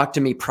wanted to talk to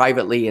me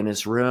privately in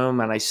his room.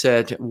 And I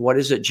said, what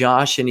is it,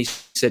 Josh? And he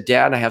said,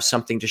 Dad, I have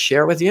something to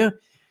share with you.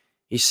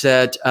 He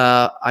said,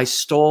 I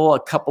stole a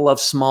couple of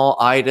small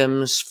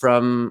items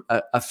from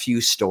a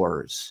few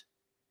stores.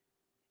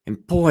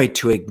 And boy,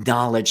 to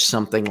acknowledge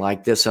something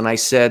like this. And I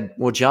said,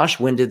 well, Josh,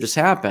 when did this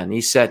happen?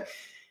 He said,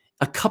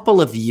 a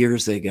couple of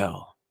years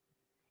ago.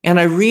 And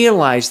I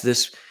realized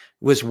this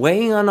was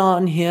weighing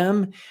on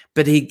him,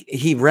 but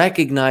he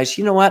recognized,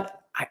 you know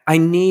what? I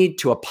need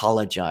to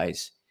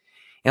apologize.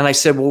 And I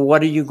said, well,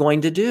 what are you going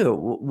to do?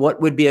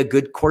 What would be a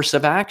good course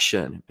of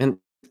action? And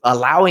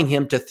allowing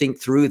him to think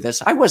through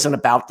this. I wasn't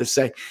about to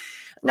say,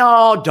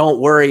 no,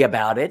 don't worry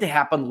about it. It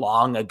happened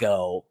long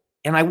ago.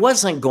 And I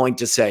wasn't going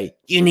to say,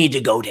 you need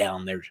to go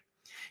down there.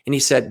 And he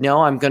said,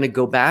 no, I'm going to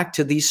go back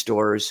to these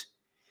stores,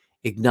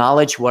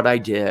 acknowledge what I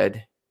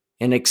did,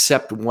 and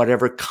accept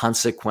whatever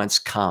consequence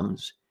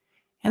comes.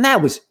 And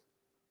that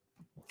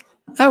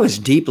was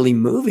deeply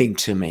moving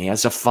to me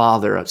as a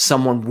father, of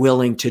someone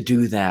willing to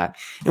do that.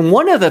 And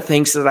one of the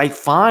things that I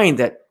find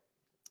that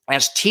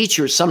as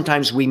teachers,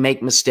 sometimes we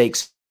make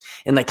mistakes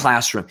in the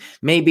classroom.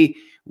 Maybe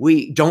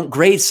we don't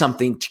grade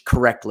something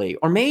correctly,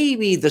 or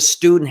maybe the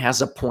student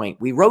has a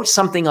point. We wrote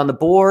something on the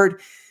board.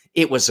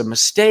 It was a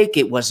mistake.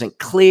 It wasn't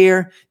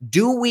clear.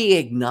 Do we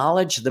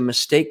acknowledge the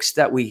mistakes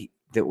that we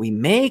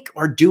make,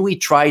 or do we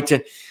try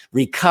to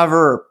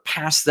recover or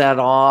pass that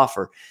off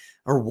or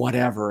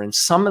whatever? And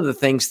some of the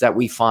things that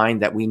we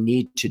find that we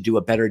need to do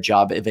a better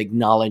job of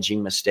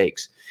acknowledging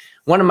mistakes.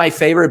 One of my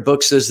favorite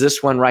books is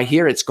this one right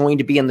here. It's going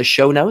to be in the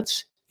show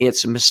notes.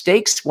 It's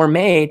Mistakes Were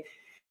Made,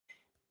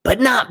 but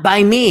Not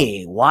by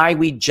Me: Why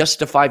We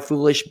Justify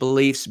Foolish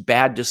Beliefs,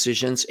 Bad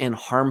Decisions, and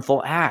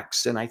Harmful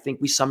Acts. And I think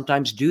we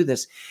sometimes do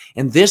this.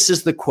 And this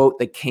is the quote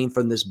that came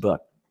from this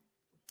book.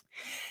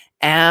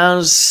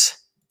 As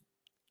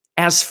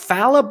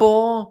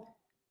fallible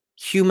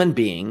human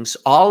beings,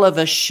 all of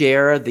us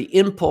share the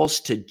impulse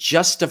to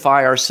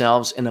justify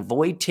ourselves and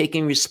avoid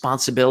taking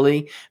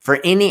responsibility for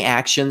any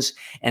actions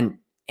and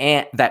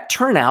that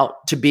turn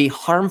out to be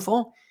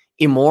harmful,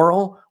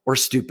 immoral, or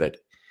stupid.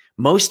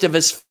 Most of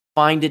us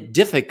find it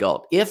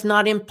difficult, if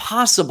not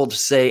impossible, to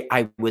say,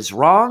 I was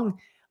wrong,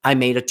 I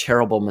made a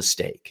terrible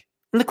mistake.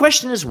 And the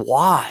question is,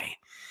 why?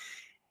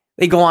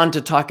 They go on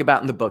to talk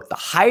about in the book, the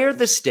higher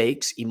the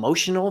stakes,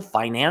 emotional,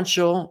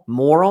 financial,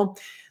 moral,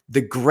 the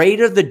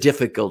greater the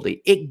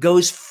difficulty. It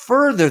goes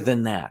further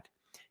than that.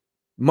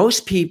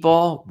 Most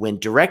people, when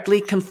directly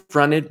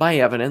confronted by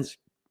evidence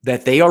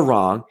that they are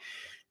wrong,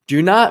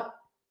 do not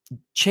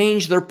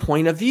change their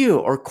point of view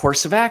or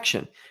course of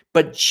action,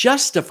 but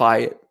justify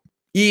it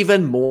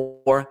even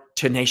more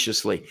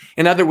tenaciously.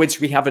 In other words,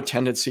 we have a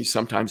tendency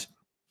sometimes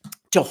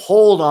to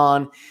hold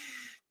on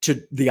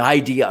to the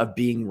idea of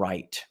being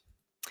right.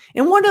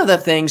 And one of the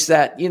things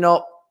that,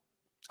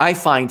 I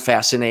find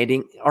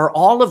fascinating are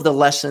all of the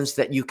lessons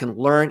that you can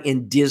learn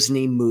in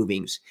Disney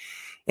movies.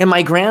 And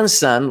my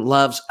grandson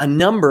loves a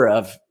number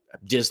of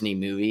Disney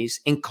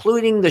movies,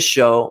 including the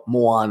show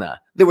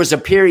Moana. There was a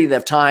period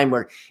of time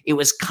where it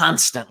was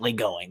constantly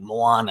going,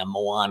 Moana,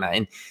 Moana,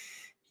 and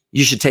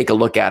you should take a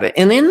look at it.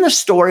 And in the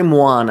story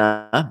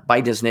Moana by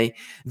Disney,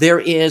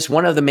 there is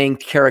one of the main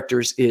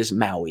characters is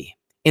Maui.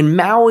 And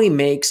Maui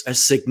makes a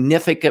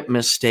significant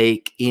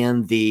mistake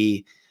in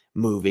the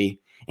movie.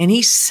 And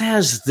he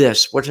says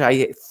this, which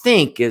I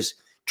think is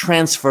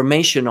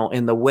transformational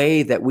in the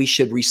way that we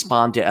should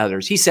respond to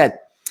others. He said,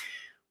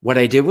 what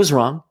I did was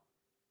wrong.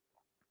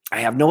 I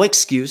have no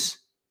excuse,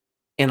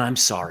 and I'm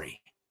sorry.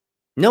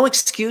 No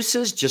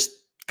excuses, just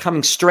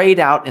coming straight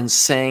out and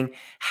saying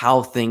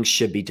how things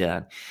should be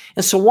done.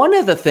 And so one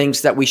of the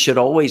things that we should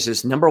always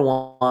is, number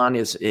one,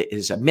 is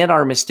admit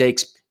our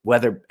mistakes,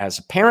 whether as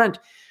a parent,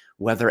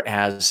 whether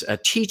as a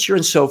teacher,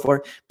 and so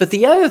forth. But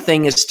the other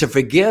thing is to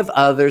forgive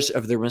others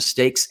of their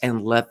mistakes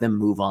and let them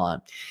move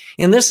on.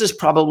 And this is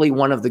probably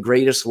one of the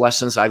greatest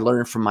lessons I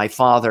learned from my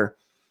father.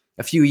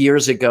 A few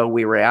years ago,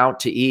 we were out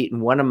to eat,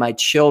 and one of my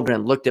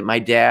children looked at my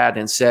dad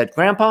and said,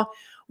 "Grandpa,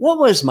 what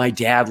was my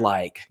dad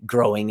like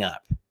growing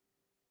up?"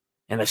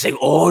 And I say,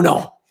 "Oh,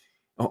 no.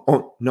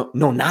 No,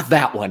 not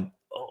that one.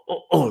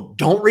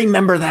 Don't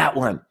remember that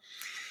one."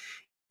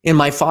 And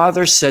my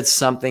father said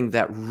something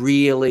that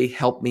really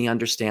helped me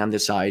understand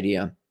this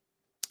idea.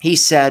 He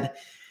said,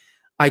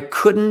 "I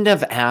couldn't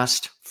have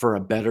asked for a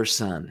better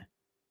son,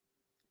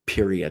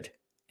 period."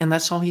 And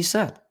that's all he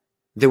said.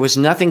 There was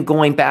nothing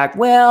going back.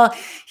 Well,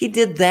 he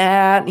did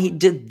that, he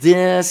did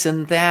this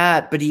and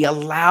that, but he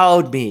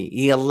allowed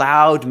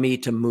me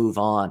to move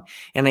on.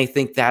 And I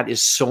think that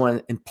is so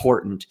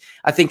important.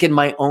 I think in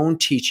my own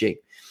teaching,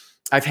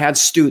 I've had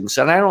students,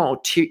 and I don't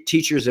know,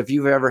 teachers, if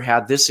you've ever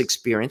had this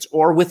experience,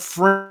 or with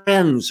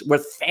friends,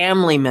 with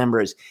family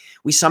members,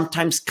 we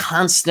sometimes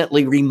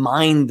constantly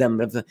remind them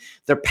of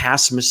their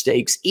past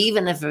mistakes,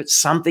 even if it's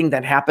something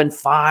that happened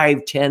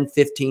 5, 10,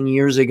 15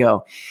 years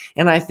ago.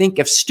 And I think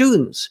if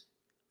students,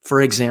 for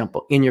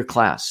example, in your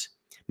class,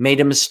 made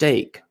a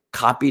mistake,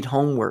 copied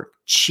homework,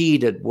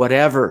 cheated,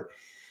 whatever,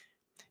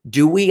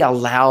 do we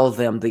allow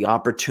them the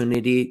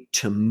opportunity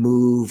to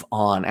move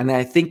on? And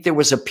I think there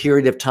was a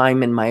period of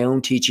time in my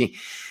own teaching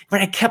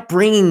where I kept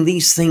bringing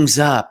these things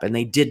up, and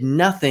they did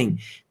nothing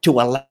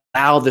to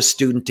allow the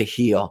student to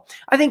heal.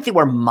 I think they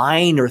were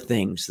minor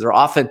things. They're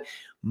often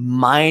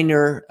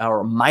minor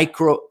or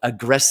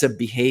microaggressive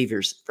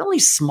behaviors, really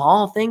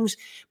small things,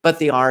 but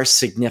they are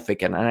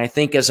significant. And I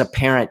think as a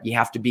parent, you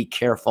have to be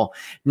careful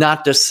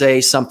not to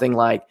say something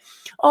like,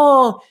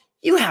 "Oh,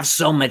 you have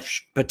so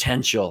much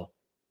potential."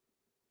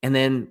 And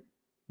then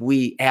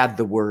we add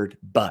the word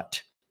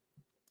 "but."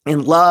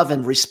 And love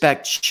and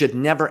respect should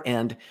never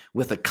end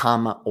with a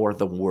comma or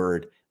the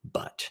word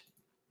 "but."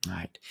 All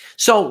right.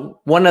 So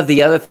one of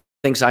the other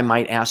things I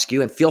might ask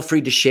you, and feel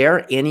free to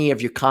share any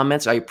of your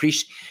comments. I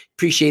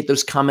appreciate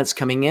those comments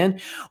coming in.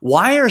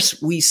 Why are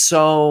we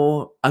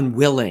so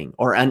unwilling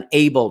or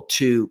unable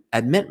to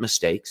admit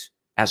mistakes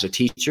as a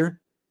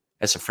teacher,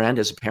 as a friend,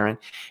 as a parent?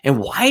 And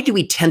why do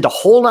we tend to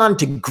hold on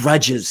to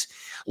grudges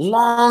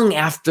long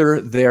after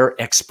their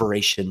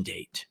expiration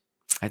date?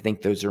 I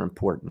think those are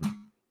important.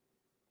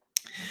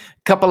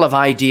 A couple of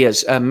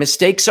ideas.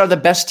 Mistakes are the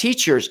best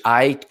teachers.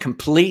 I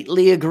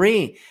completely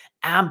agree.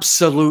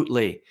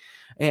 Absolutely.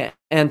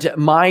 And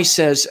Mai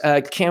says,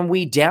 can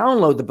we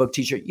download the book,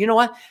 teacher? You know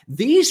what?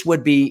 These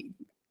would be,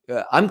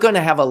 I'm going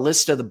to have a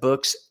list of the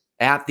books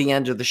at the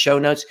end of the show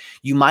notes.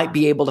 You might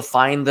be able to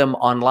find them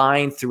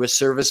online through a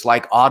service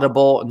like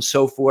Audible and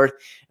so forth.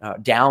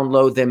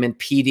 Download them in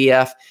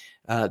PDF.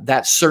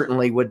 That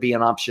certainly would be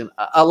an option.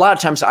 A lot of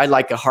times I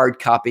like a hard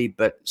copy,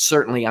 but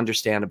certainly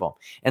understandable.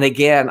 And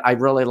again, I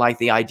really like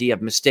the idea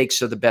of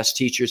mistakes are the best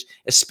teachers,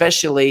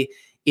 especially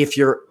if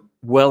you're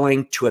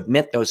willing to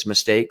admit those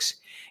mistakes.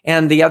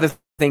 And the other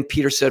thing,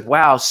 Peter said,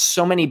 wow,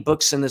 so many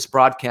books in this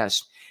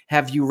broadcast.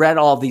 Have you read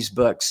all these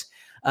books?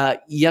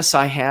 Yes,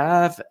 I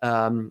have.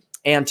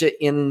 And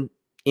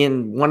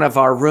in one of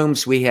our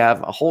rooms, we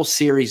have a whole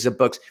series of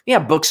books. We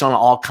have books on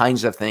all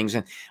kinds of things,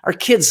 and our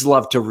kids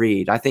love to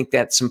read. I think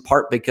that's in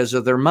part because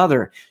of their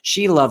mother.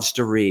 She loves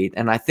to read.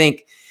 And I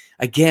think,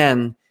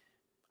 again,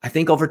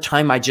 over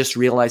time, I just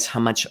realized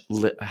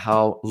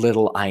how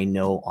little I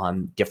know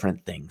on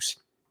different things.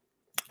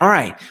 All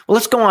right, well,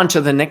 let's go on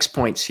to the next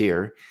points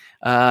here.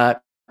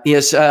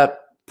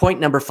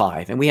 Point number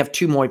 5, and we have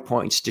 2 more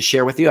points to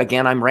share with you.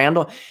 Again, I'm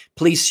Randall.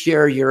 Please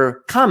share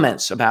your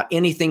comments about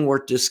anything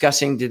we're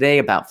discussing today,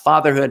 about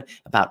fatherhood,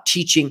 about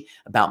teaching,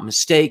 about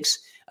mistakes,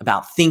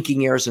 about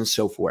thinking errors, and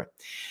so forth.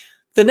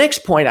 The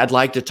next point I'd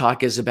like to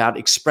talk is about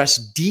express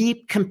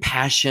deep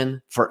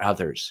compassion for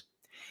others.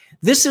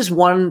 This is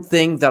one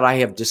thing that I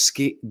have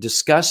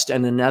discussed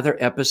in another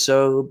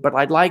episode, but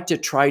I'd like to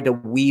try to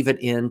weave it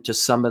into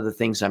some of the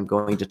things I'm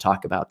going to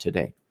talk about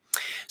today.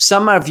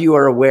 Some of you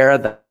are aware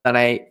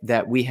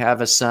that we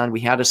have a son. We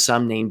had a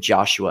son named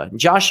Joshua.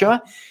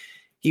 Joshua,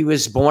 he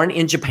was born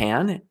in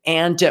Japan,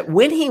 and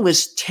when he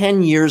was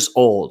 10 years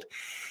old,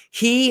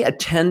 he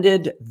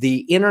attended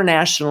the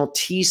International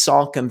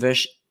TESOL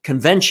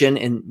Convention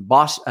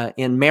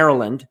in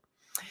Maryland,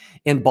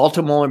 in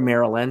Baltimore,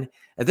 Maryland.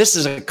 This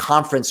is a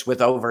conference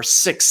with over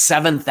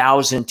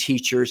 7,000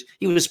 teachers.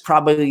 He was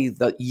probably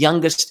the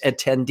youngest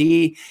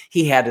attendee.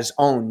 He had his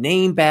own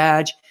name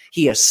badge.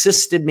 He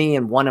assisted me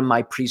in one of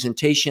my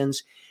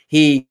presentations.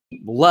 He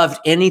loved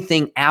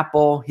anything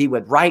Apple. He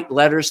would write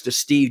letters to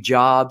Steve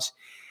Jobs.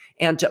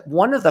 And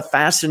one of the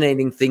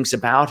fascinating things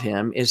about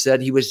him is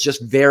that he was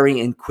just very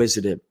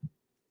inquisitive.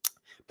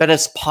 But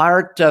as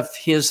part of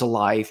his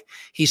life,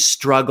 he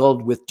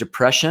struggled with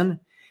depression.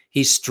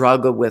 He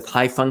struggled with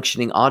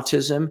high-functioning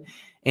autism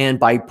and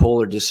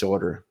bipolar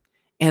disorder.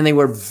 And they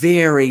were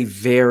very,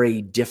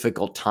 very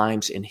difficult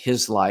times in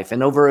his life.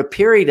 And over a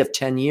period of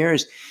 10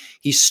 years,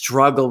 he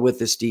struggled with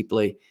this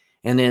deeply.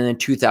 And then in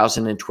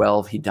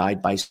 2012, he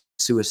died by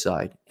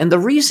suicide. And the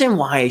reason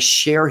why I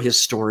share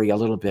his story a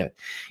little bit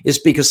is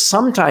because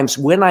sometimes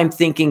when I'm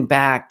thinking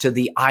back to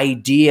the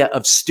idea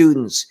of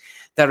students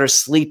that are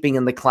sleeping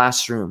in the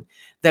classroom,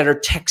 that are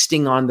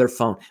texting on their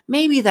phone.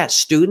 Maybe that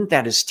student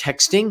that is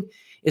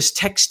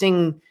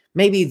texting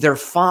maybe their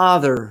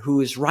father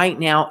who is right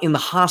now in the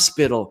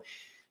hospital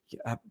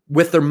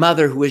with their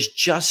mother who is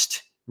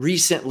just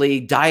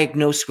recently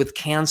diagnosed with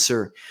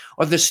cancer,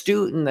 or the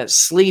student that's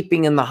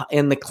sleeping in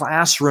the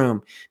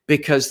classroom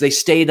because they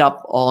stayed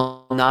up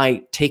all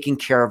night taking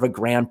care of a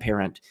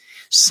grandparent.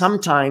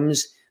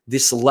 Sometimes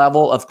this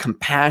level of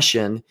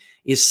compassion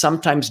is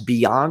sometimes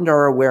beyond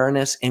our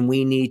awareness, and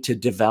we need to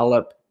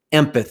develop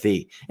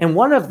empathy. And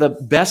one of the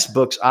best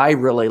books I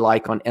really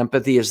like on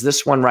empathy is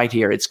this one right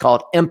here. It's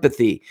called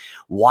Empathy: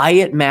 Why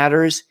It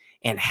Matters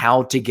and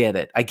How to Get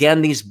It.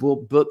 Again, these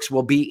books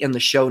will be in the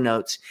show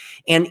notes.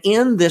 And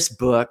in this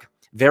book,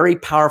 very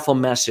powerful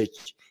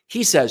message.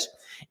 He says,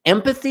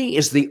 empathy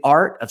is the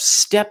art of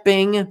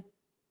stepping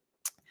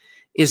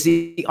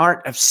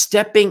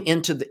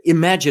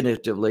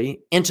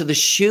imaginatively into the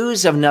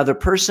shoes of another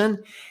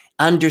person,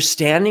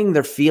 understanding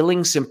their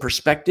feelings and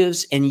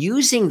perspectives, and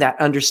using that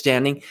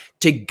understanding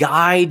to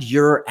guide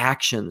your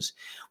actions.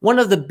 One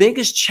of the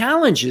biggest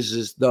challenges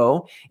is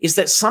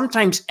that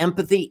sometimes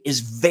empathy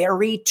is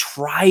very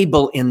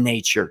tribal in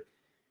nature.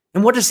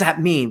 And what does that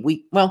mean?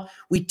 We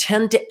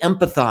tend to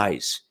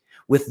empathize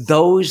with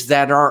those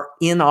that are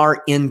in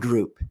our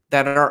in-group,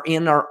 that are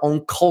in our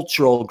own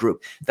cultural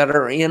group, that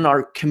are in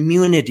our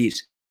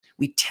communities.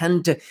 We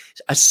tend to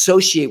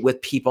associate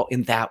with people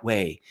in that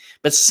way.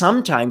 But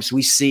sometimes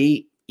we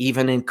see,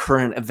 even in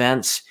current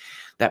events,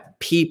 that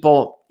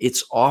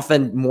it's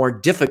often more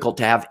difficult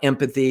to have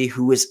empathy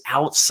who is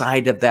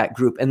outside of that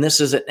group. And this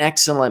is an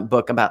excellent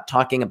book about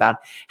talking about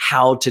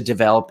how to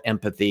develop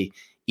empathy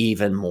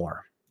even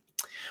more.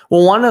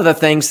 Well, one of the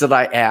things that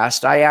I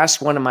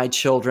asked one of my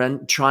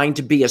children, trying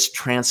to be as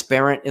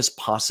transparent as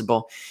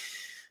possible,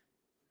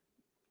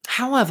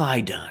 how have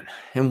I done?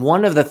 And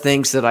one of the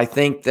things that I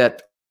think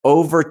that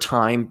over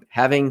time,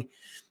 having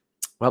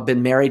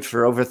been married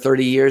for over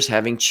 30 years,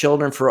 having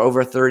children for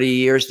over 30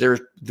 years, there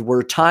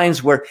were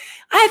times where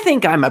I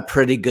think I'm a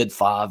pretty good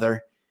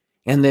father.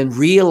 And then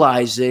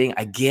realizing,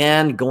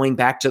 again, going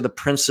back to the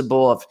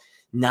principle of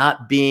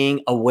not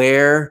being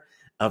aware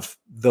of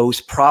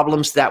those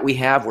problems that we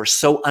have. We're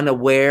so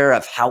unaware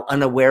of how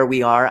unaware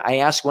we are. I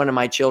asked one of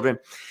my children,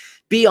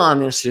 be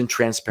honest and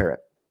transparent.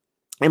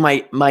 And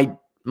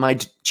my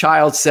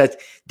child said,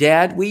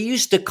 Dad, we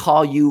used to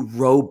call you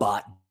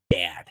Robot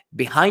Dad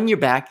behind your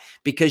back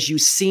because you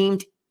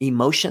seemed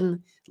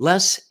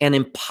emotionless and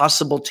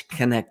impossible to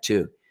connect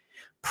to.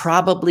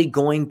 Probably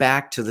going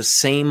back to the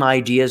same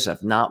ideas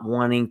of not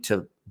wanting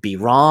to be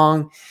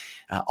wrong,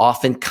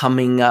 often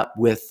coming up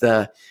with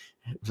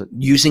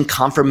using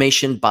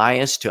confirmation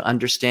bias to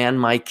understand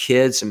my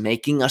kids and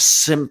making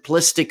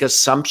simplistic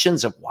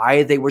assumptions of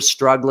why they were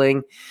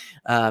struggling,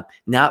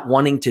 not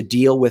wanting to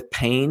deal with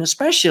pain,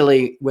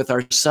 especially with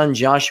our son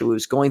Joshua,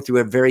 who's going through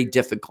a very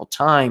difficult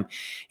time.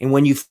 And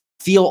when you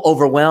feel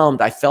overwhelmed,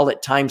 I felt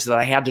at times that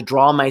I had to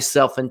draw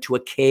myself into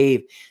a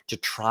cave to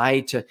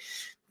try to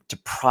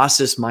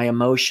process my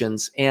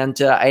emotions.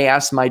 And I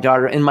asked my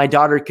daughter, and my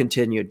daughter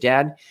continued,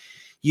 Dad,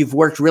 you've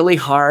worked really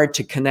hard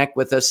to connect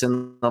with us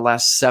in the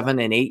last 7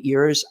 and 8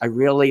 years. I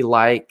really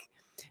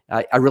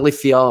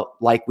feel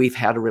like we've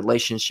had a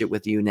relationship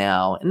with you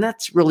now. And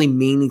that's really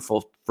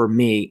meaningful for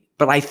me.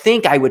 But I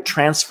think I would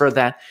transfer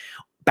that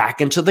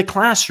back into the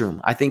classroom.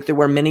 I think there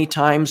were many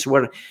times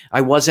where I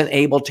wasn't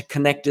able to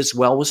connect as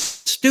well with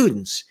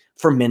students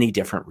for many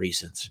different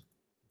reasons.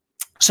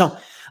 So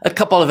a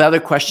couple of other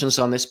questions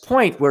on this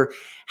point were,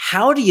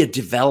 how do you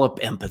develop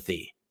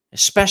empathy,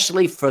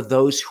 especially for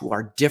those who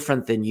are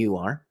different than you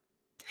are?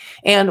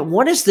 And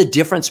what is the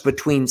difference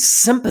between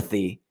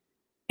sympathy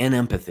and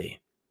empathy?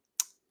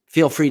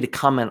 Feel free to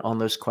comment on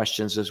those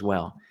questions as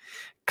well.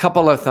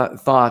 Couple of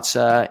thoughts.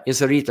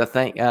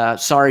 Isarita,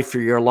 sorry for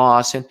your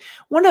loss. And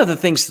one of the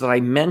things that I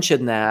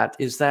mentioned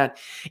is that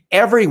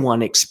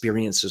everyone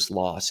experiences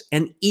loss,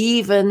 and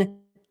even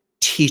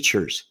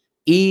teachers.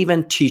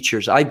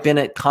 I've been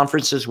at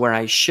conferences where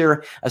I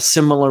share a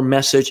similar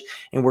message,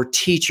 and where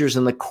teachers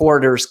in the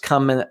corridors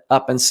come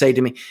up and say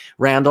to me,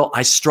 Randall,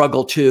 I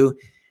struggle too,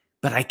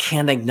 but I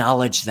can't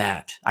acknowledge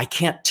that. I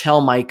can't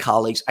tell my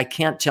colleagues. I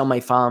can't tell my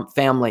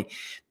family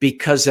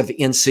because of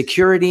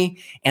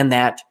insecurity and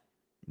that,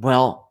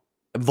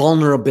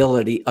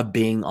 vulnerability of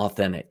being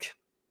authentic.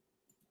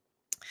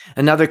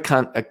 Another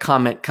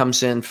comment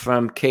comes in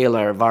from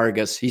Kayla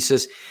Vargas. He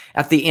says,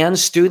 at the end,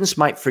 students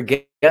might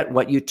forget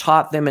what you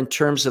taught them in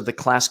terms of the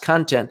class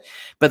content,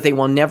 but they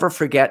will never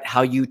forget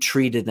how you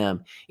treated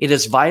them. It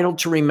is vital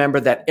to remember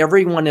that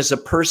everyone is a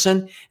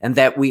person and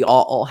that we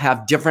all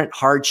have different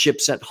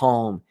hardships at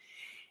home.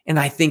 And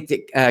I think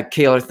that,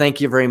 Kayla, thank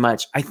you very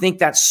much. I think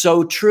that's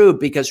so true,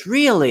 because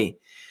really,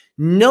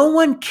 no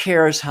one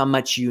cares how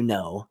much you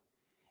know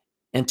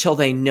until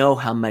they know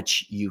how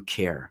much you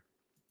care.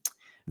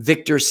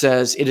 Victor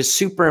says, it is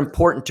super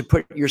important to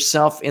put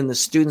yourself in the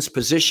student's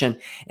position.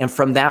 And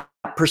from that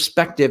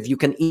perspective, you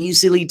can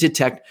easily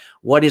detect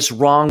what is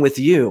wrong with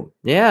you.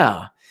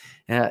 Yeah.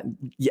 Uh,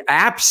 yeah,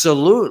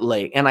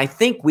 absolutely. And I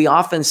think we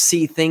often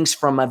see things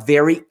from a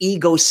very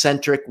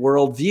egocentric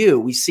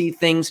worldview. We see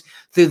things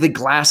through the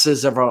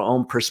glasses of our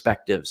own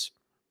perspectives.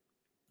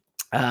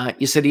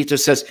 Isadita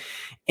says,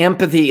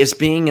 empathy is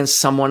being in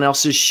someone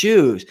else's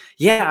shoes.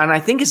 Yeah, and I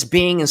think it's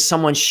being in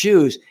someone's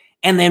shoes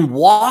and then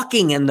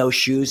walking in those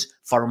shoes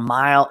for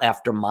mile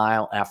after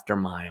mile after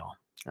mile.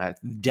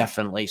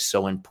 Definitely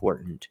so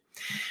important.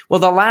 Well,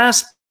 the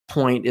last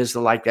point is,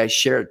 like I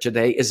shared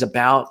today, is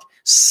about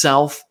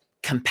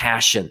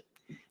self-compassion.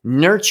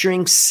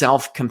 Nurturing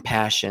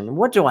self-compassion.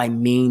 What do I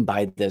mean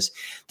by this?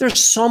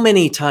 There's so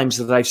many times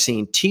that I've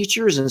seen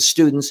teachers and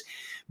students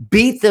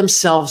beat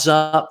themselves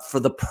up for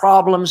the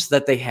problems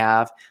that they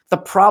have, the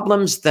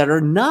problems that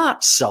are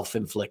not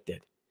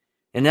self-inflicted.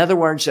 In other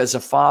words, as a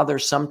father,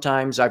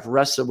 sometimes I've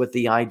wrestled with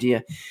the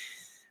idea,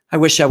 I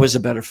wish I was a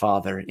better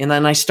father. And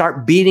then I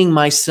start beating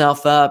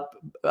myself up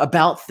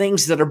about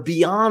things that are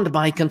beyond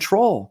my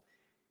control.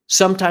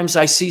 Sometimes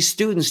I see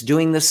students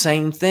doing the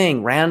same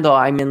thing. Randall,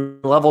 I'm in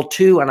level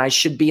 2 and I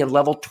should be in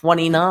level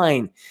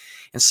 29.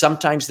 And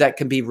sometimes that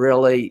can be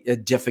really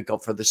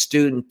difficult for the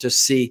student to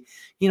see,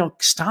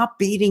 stop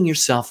beating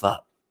yourself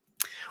up.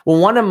 Well,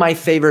 one of my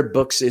favorite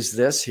books is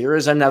this. Here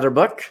is another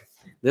book.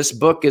 This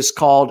book is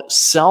called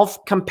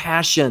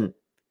Self-Compassion.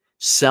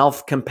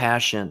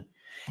 Self-Compassion.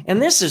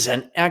 And this is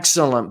an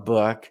excellent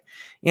book.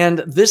 And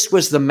this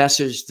was the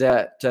message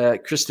that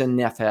Kristen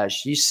Neff has.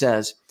 She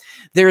says,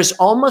 there is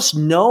almost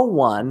no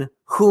one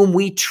whom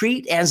we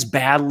treat as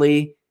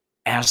badly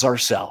as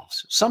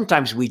ourselves.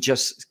 Sometimes we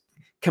just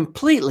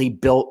completely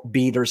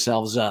beat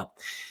ourselves up.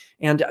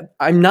 And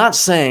I'm not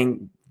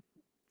saying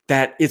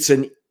that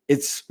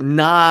it's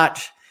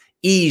not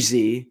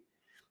easy.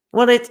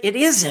 Well, it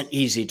isn't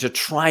easy to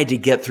try to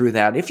get through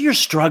that. If you're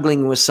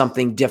struggling with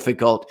something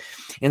difficult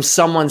and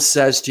someone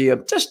says to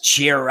you, just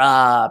cheer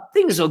up,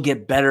 things will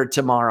get better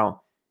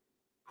tomorrow.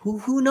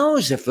 Who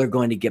knows if they're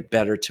going to get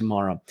better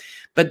tomorrow?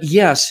 But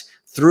yes,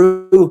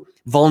 through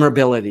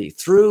vulnerability,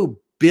 through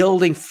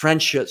building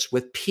friendships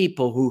with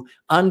people who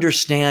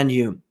understand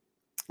you,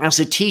 as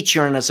a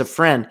teacher and as a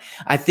friend,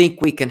 I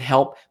think we can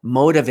help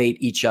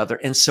motivate each other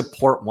and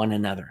support one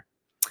another.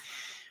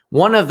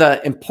 One of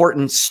the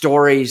important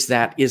stories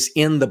that is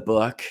in the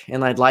book,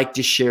 and I'd like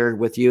to share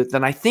with you,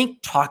 that I think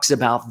talks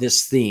about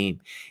this theme.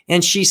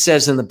 And she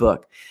says in the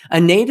book, a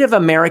Native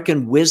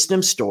American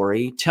wisdom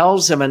story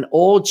tells of an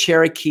old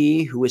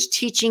Cherokee who was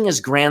teaching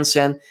his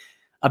grandson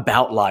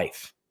about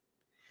life.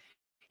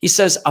 He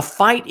says, a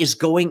fight is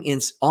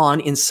going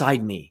on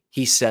inside me,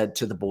 he said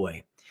to the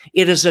boy.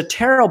 It is a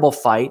terrible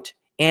fight,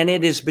 and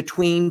it is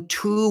between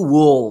two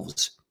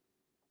wolves.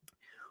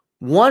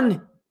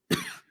 One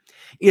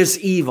is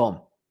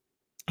evil.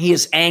 He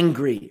is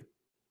angry.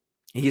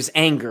 He is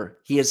anger.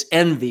 He is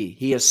envy.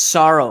 He is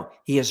sorrow.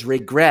 He is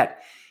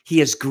regret.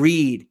 He is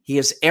greed. He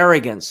is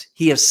arrogance.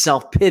 He is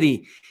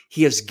self-pity.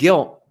 He is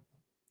guilt.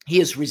 He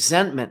is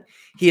resentment.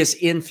 He is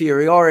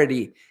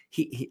inferiority.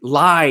 He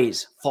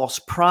lies, false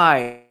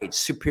pride,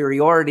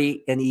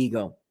 superiority, and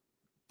ego.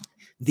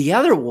 The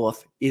other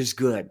wolf is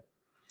good.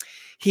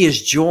 He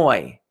is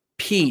joy,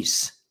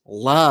 peace,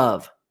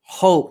 love,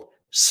 hope,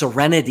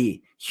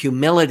 serenity,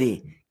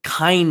 humility,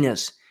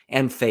 kindness,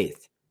 and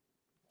faith.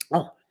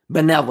 Oh,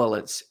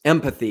 benevolence,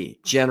 empathy,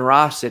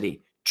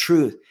 generosity,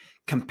 truth,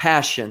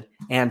 compassion,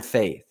 and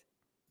faith.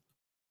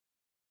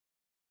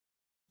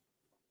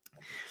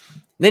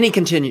 Then she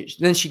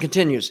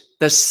continues,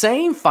 the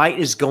same fight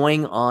is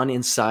going on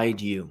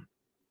inside you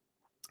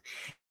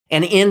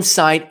and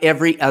inside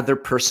every other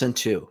person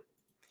too.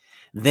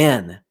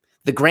 Then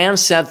the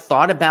grandson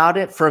thought about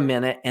it for a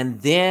minute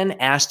and then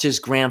asked his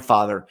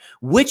grandfather,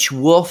 which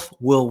wolf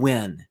will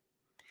win?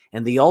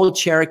 And the old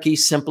Cherokee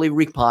simply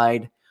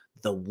replied,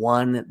 the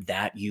one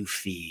that you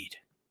feed.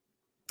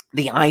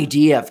 The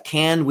idea of,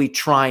 can we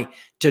try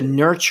to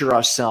nurture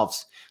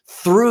ourselves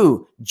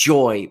through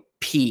joy,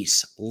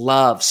 peace,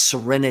 love,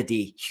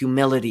 serenity,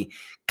 humility,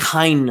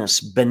 kindness,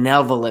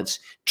 benevolence,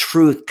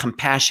 truth,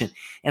 compassion.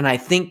 And I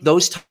think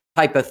those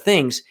type of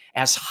things,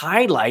 as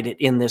highlighted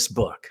in this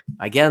book,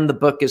 again, the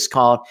book is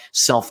called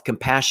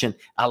Self-Compassion,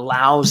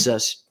 allows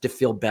us to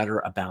feel better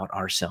about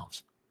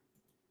ourselves.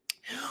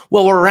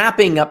 Well, we're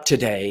wrapping up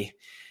today.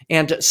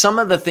 And some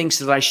of the things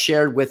that I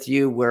shared with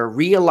you were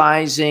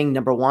realizing,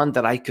 number one,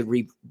 that I could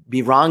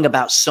be wrong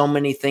about so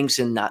many things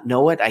and not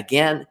know it.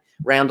 Again,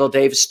 Randall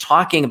Davis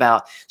talking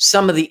about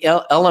some of the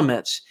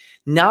elements,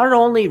 not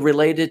only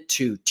related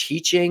to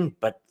teaching,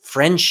 but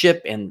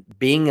friendship and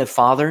being a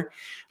father,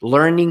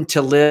 learning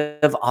to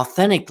live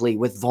authentically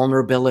with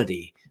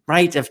vulnerability,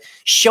 right? Of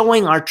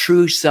showing our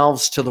true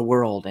selves to the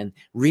world and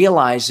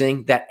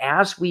realizing that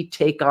as we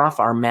take off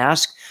our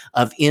mask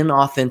of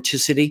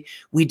inauthenticity,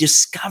 we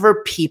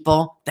discover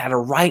people that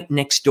are right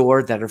next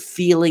door that are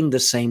feeling the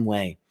same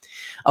way.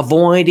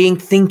 Avoiding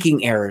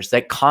thinking errors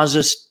that cause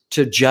us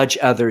to judge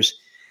others,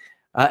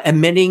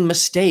 admitting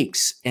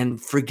mistakes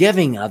and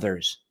forgiving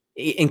others,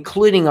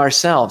 including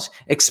ourselves,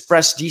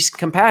 express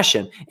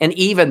compassion. And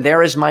even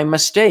there is my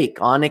mistake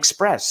on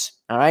express.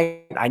 All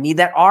right. I need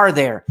that R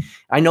there.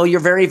 I know you're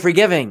very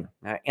forgiving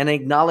and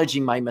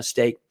acknowledging my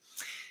mistake,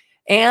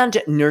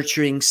 and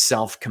nurturing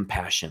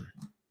self-compassion.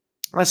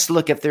 Let's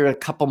look if there are a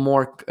couple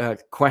more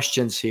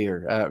questions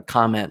here,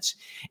 comments.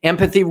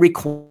 Empathy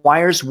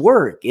requires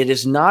work. It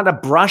is not a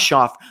brush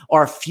off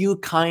or a few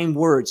kind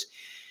words.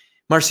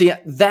 Marcia,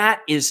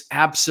 that is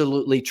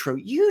absolutely true.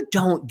 You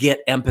don't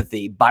get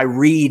empathy by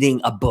reading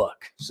a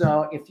book.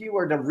 So if you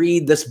were to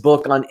read this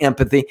book on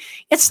empathy,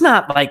 it's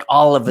not like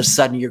all of a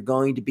sudden you're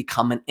going to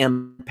become an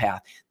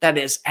empath. That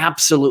is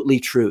absolutely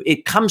true.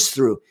 It comes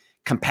through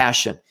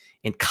compassion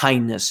and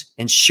kindness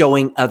and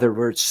showing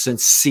others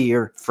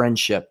sincere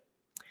friendship.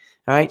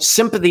 All right.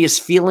 Sympathy is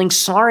feeling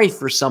sorry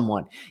for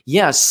someone.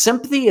 Yes,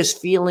 sympathy is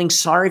feeling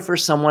sorry for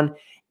someone.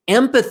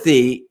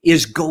 Empathy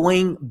is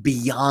going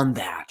beyond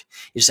that,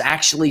 is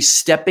actually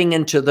stepping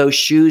into those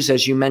shoes,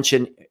 as you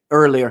mentioned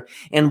earlier,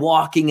 and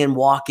walking and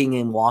walking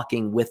and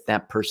walking with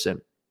that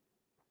person.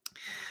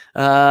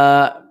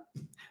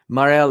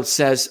 Marel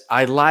says,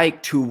 I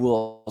like two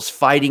wolves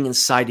fighting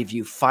inside of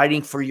you,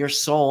 fighting for your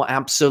soul,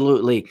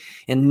 absolutely,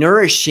 and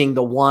nourishing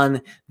the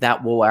one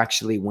that will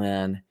actually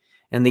win.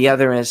 And the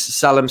other is,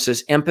 Salim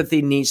says,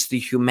 empathy needs the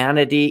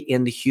humanity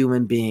in the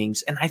human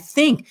beings. And I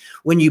think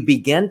when you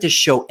begin to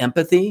show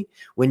empathy,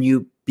 when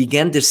you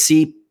begin to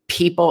see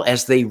people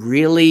as they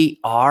really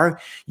are,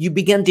 you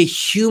begin to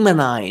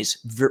humanize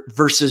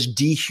versus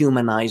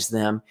dehumanize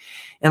them.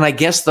 And I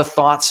guess the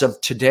thoughts of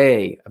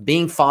today,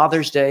 being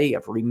Father's Day,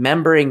 of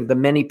remembering the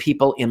many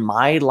people in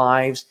my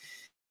life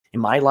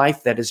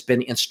that has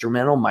been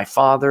instrumental, my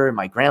father,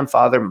 my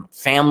grandfather,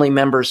 family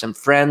members and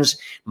friends,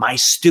 my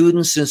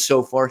students and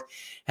so forth,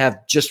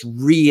 have just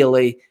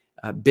really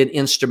been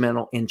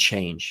instrumental in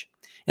change.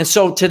 And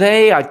so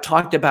today I've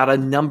talked about a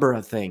number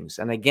of things.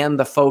 And again,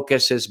 the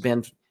focus has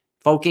been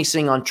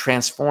focusing on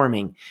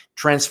transforming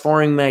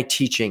my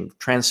teaching,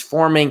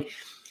 transforming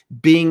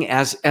being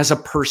as a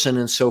person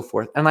and so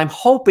forth. And I'm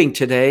hoping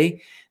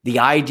today the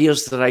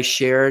ideas that I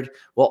shared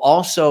will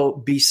also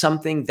be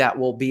something that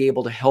will be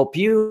able to help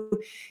you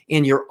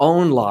in your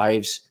own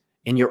lives,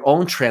 in your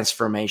own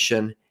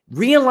transformation,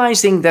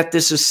 realizing that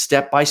this is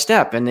step by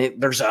step, and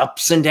there's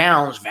ups and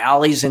downs,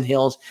 valleys and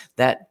hills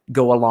that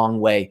go a long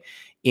way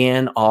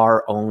in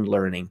our own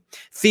learning.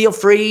 Feel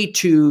free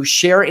to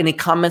share any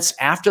comments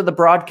after the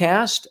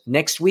broadcast.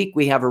 Next week,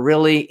 we have a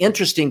really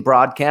interesting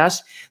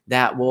broadcast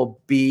that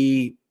will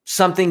be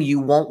something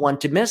you won't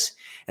want to miss.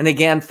 And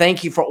again,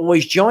 thank you for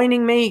always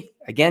joining me.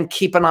 Again,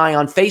 keep an eye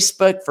on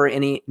Facebook for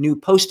any new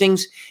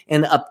postings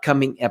and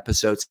upcoming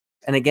episodes.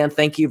 And again,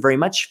 thank you very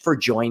much for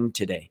joining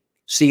today.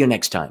 See you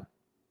next time.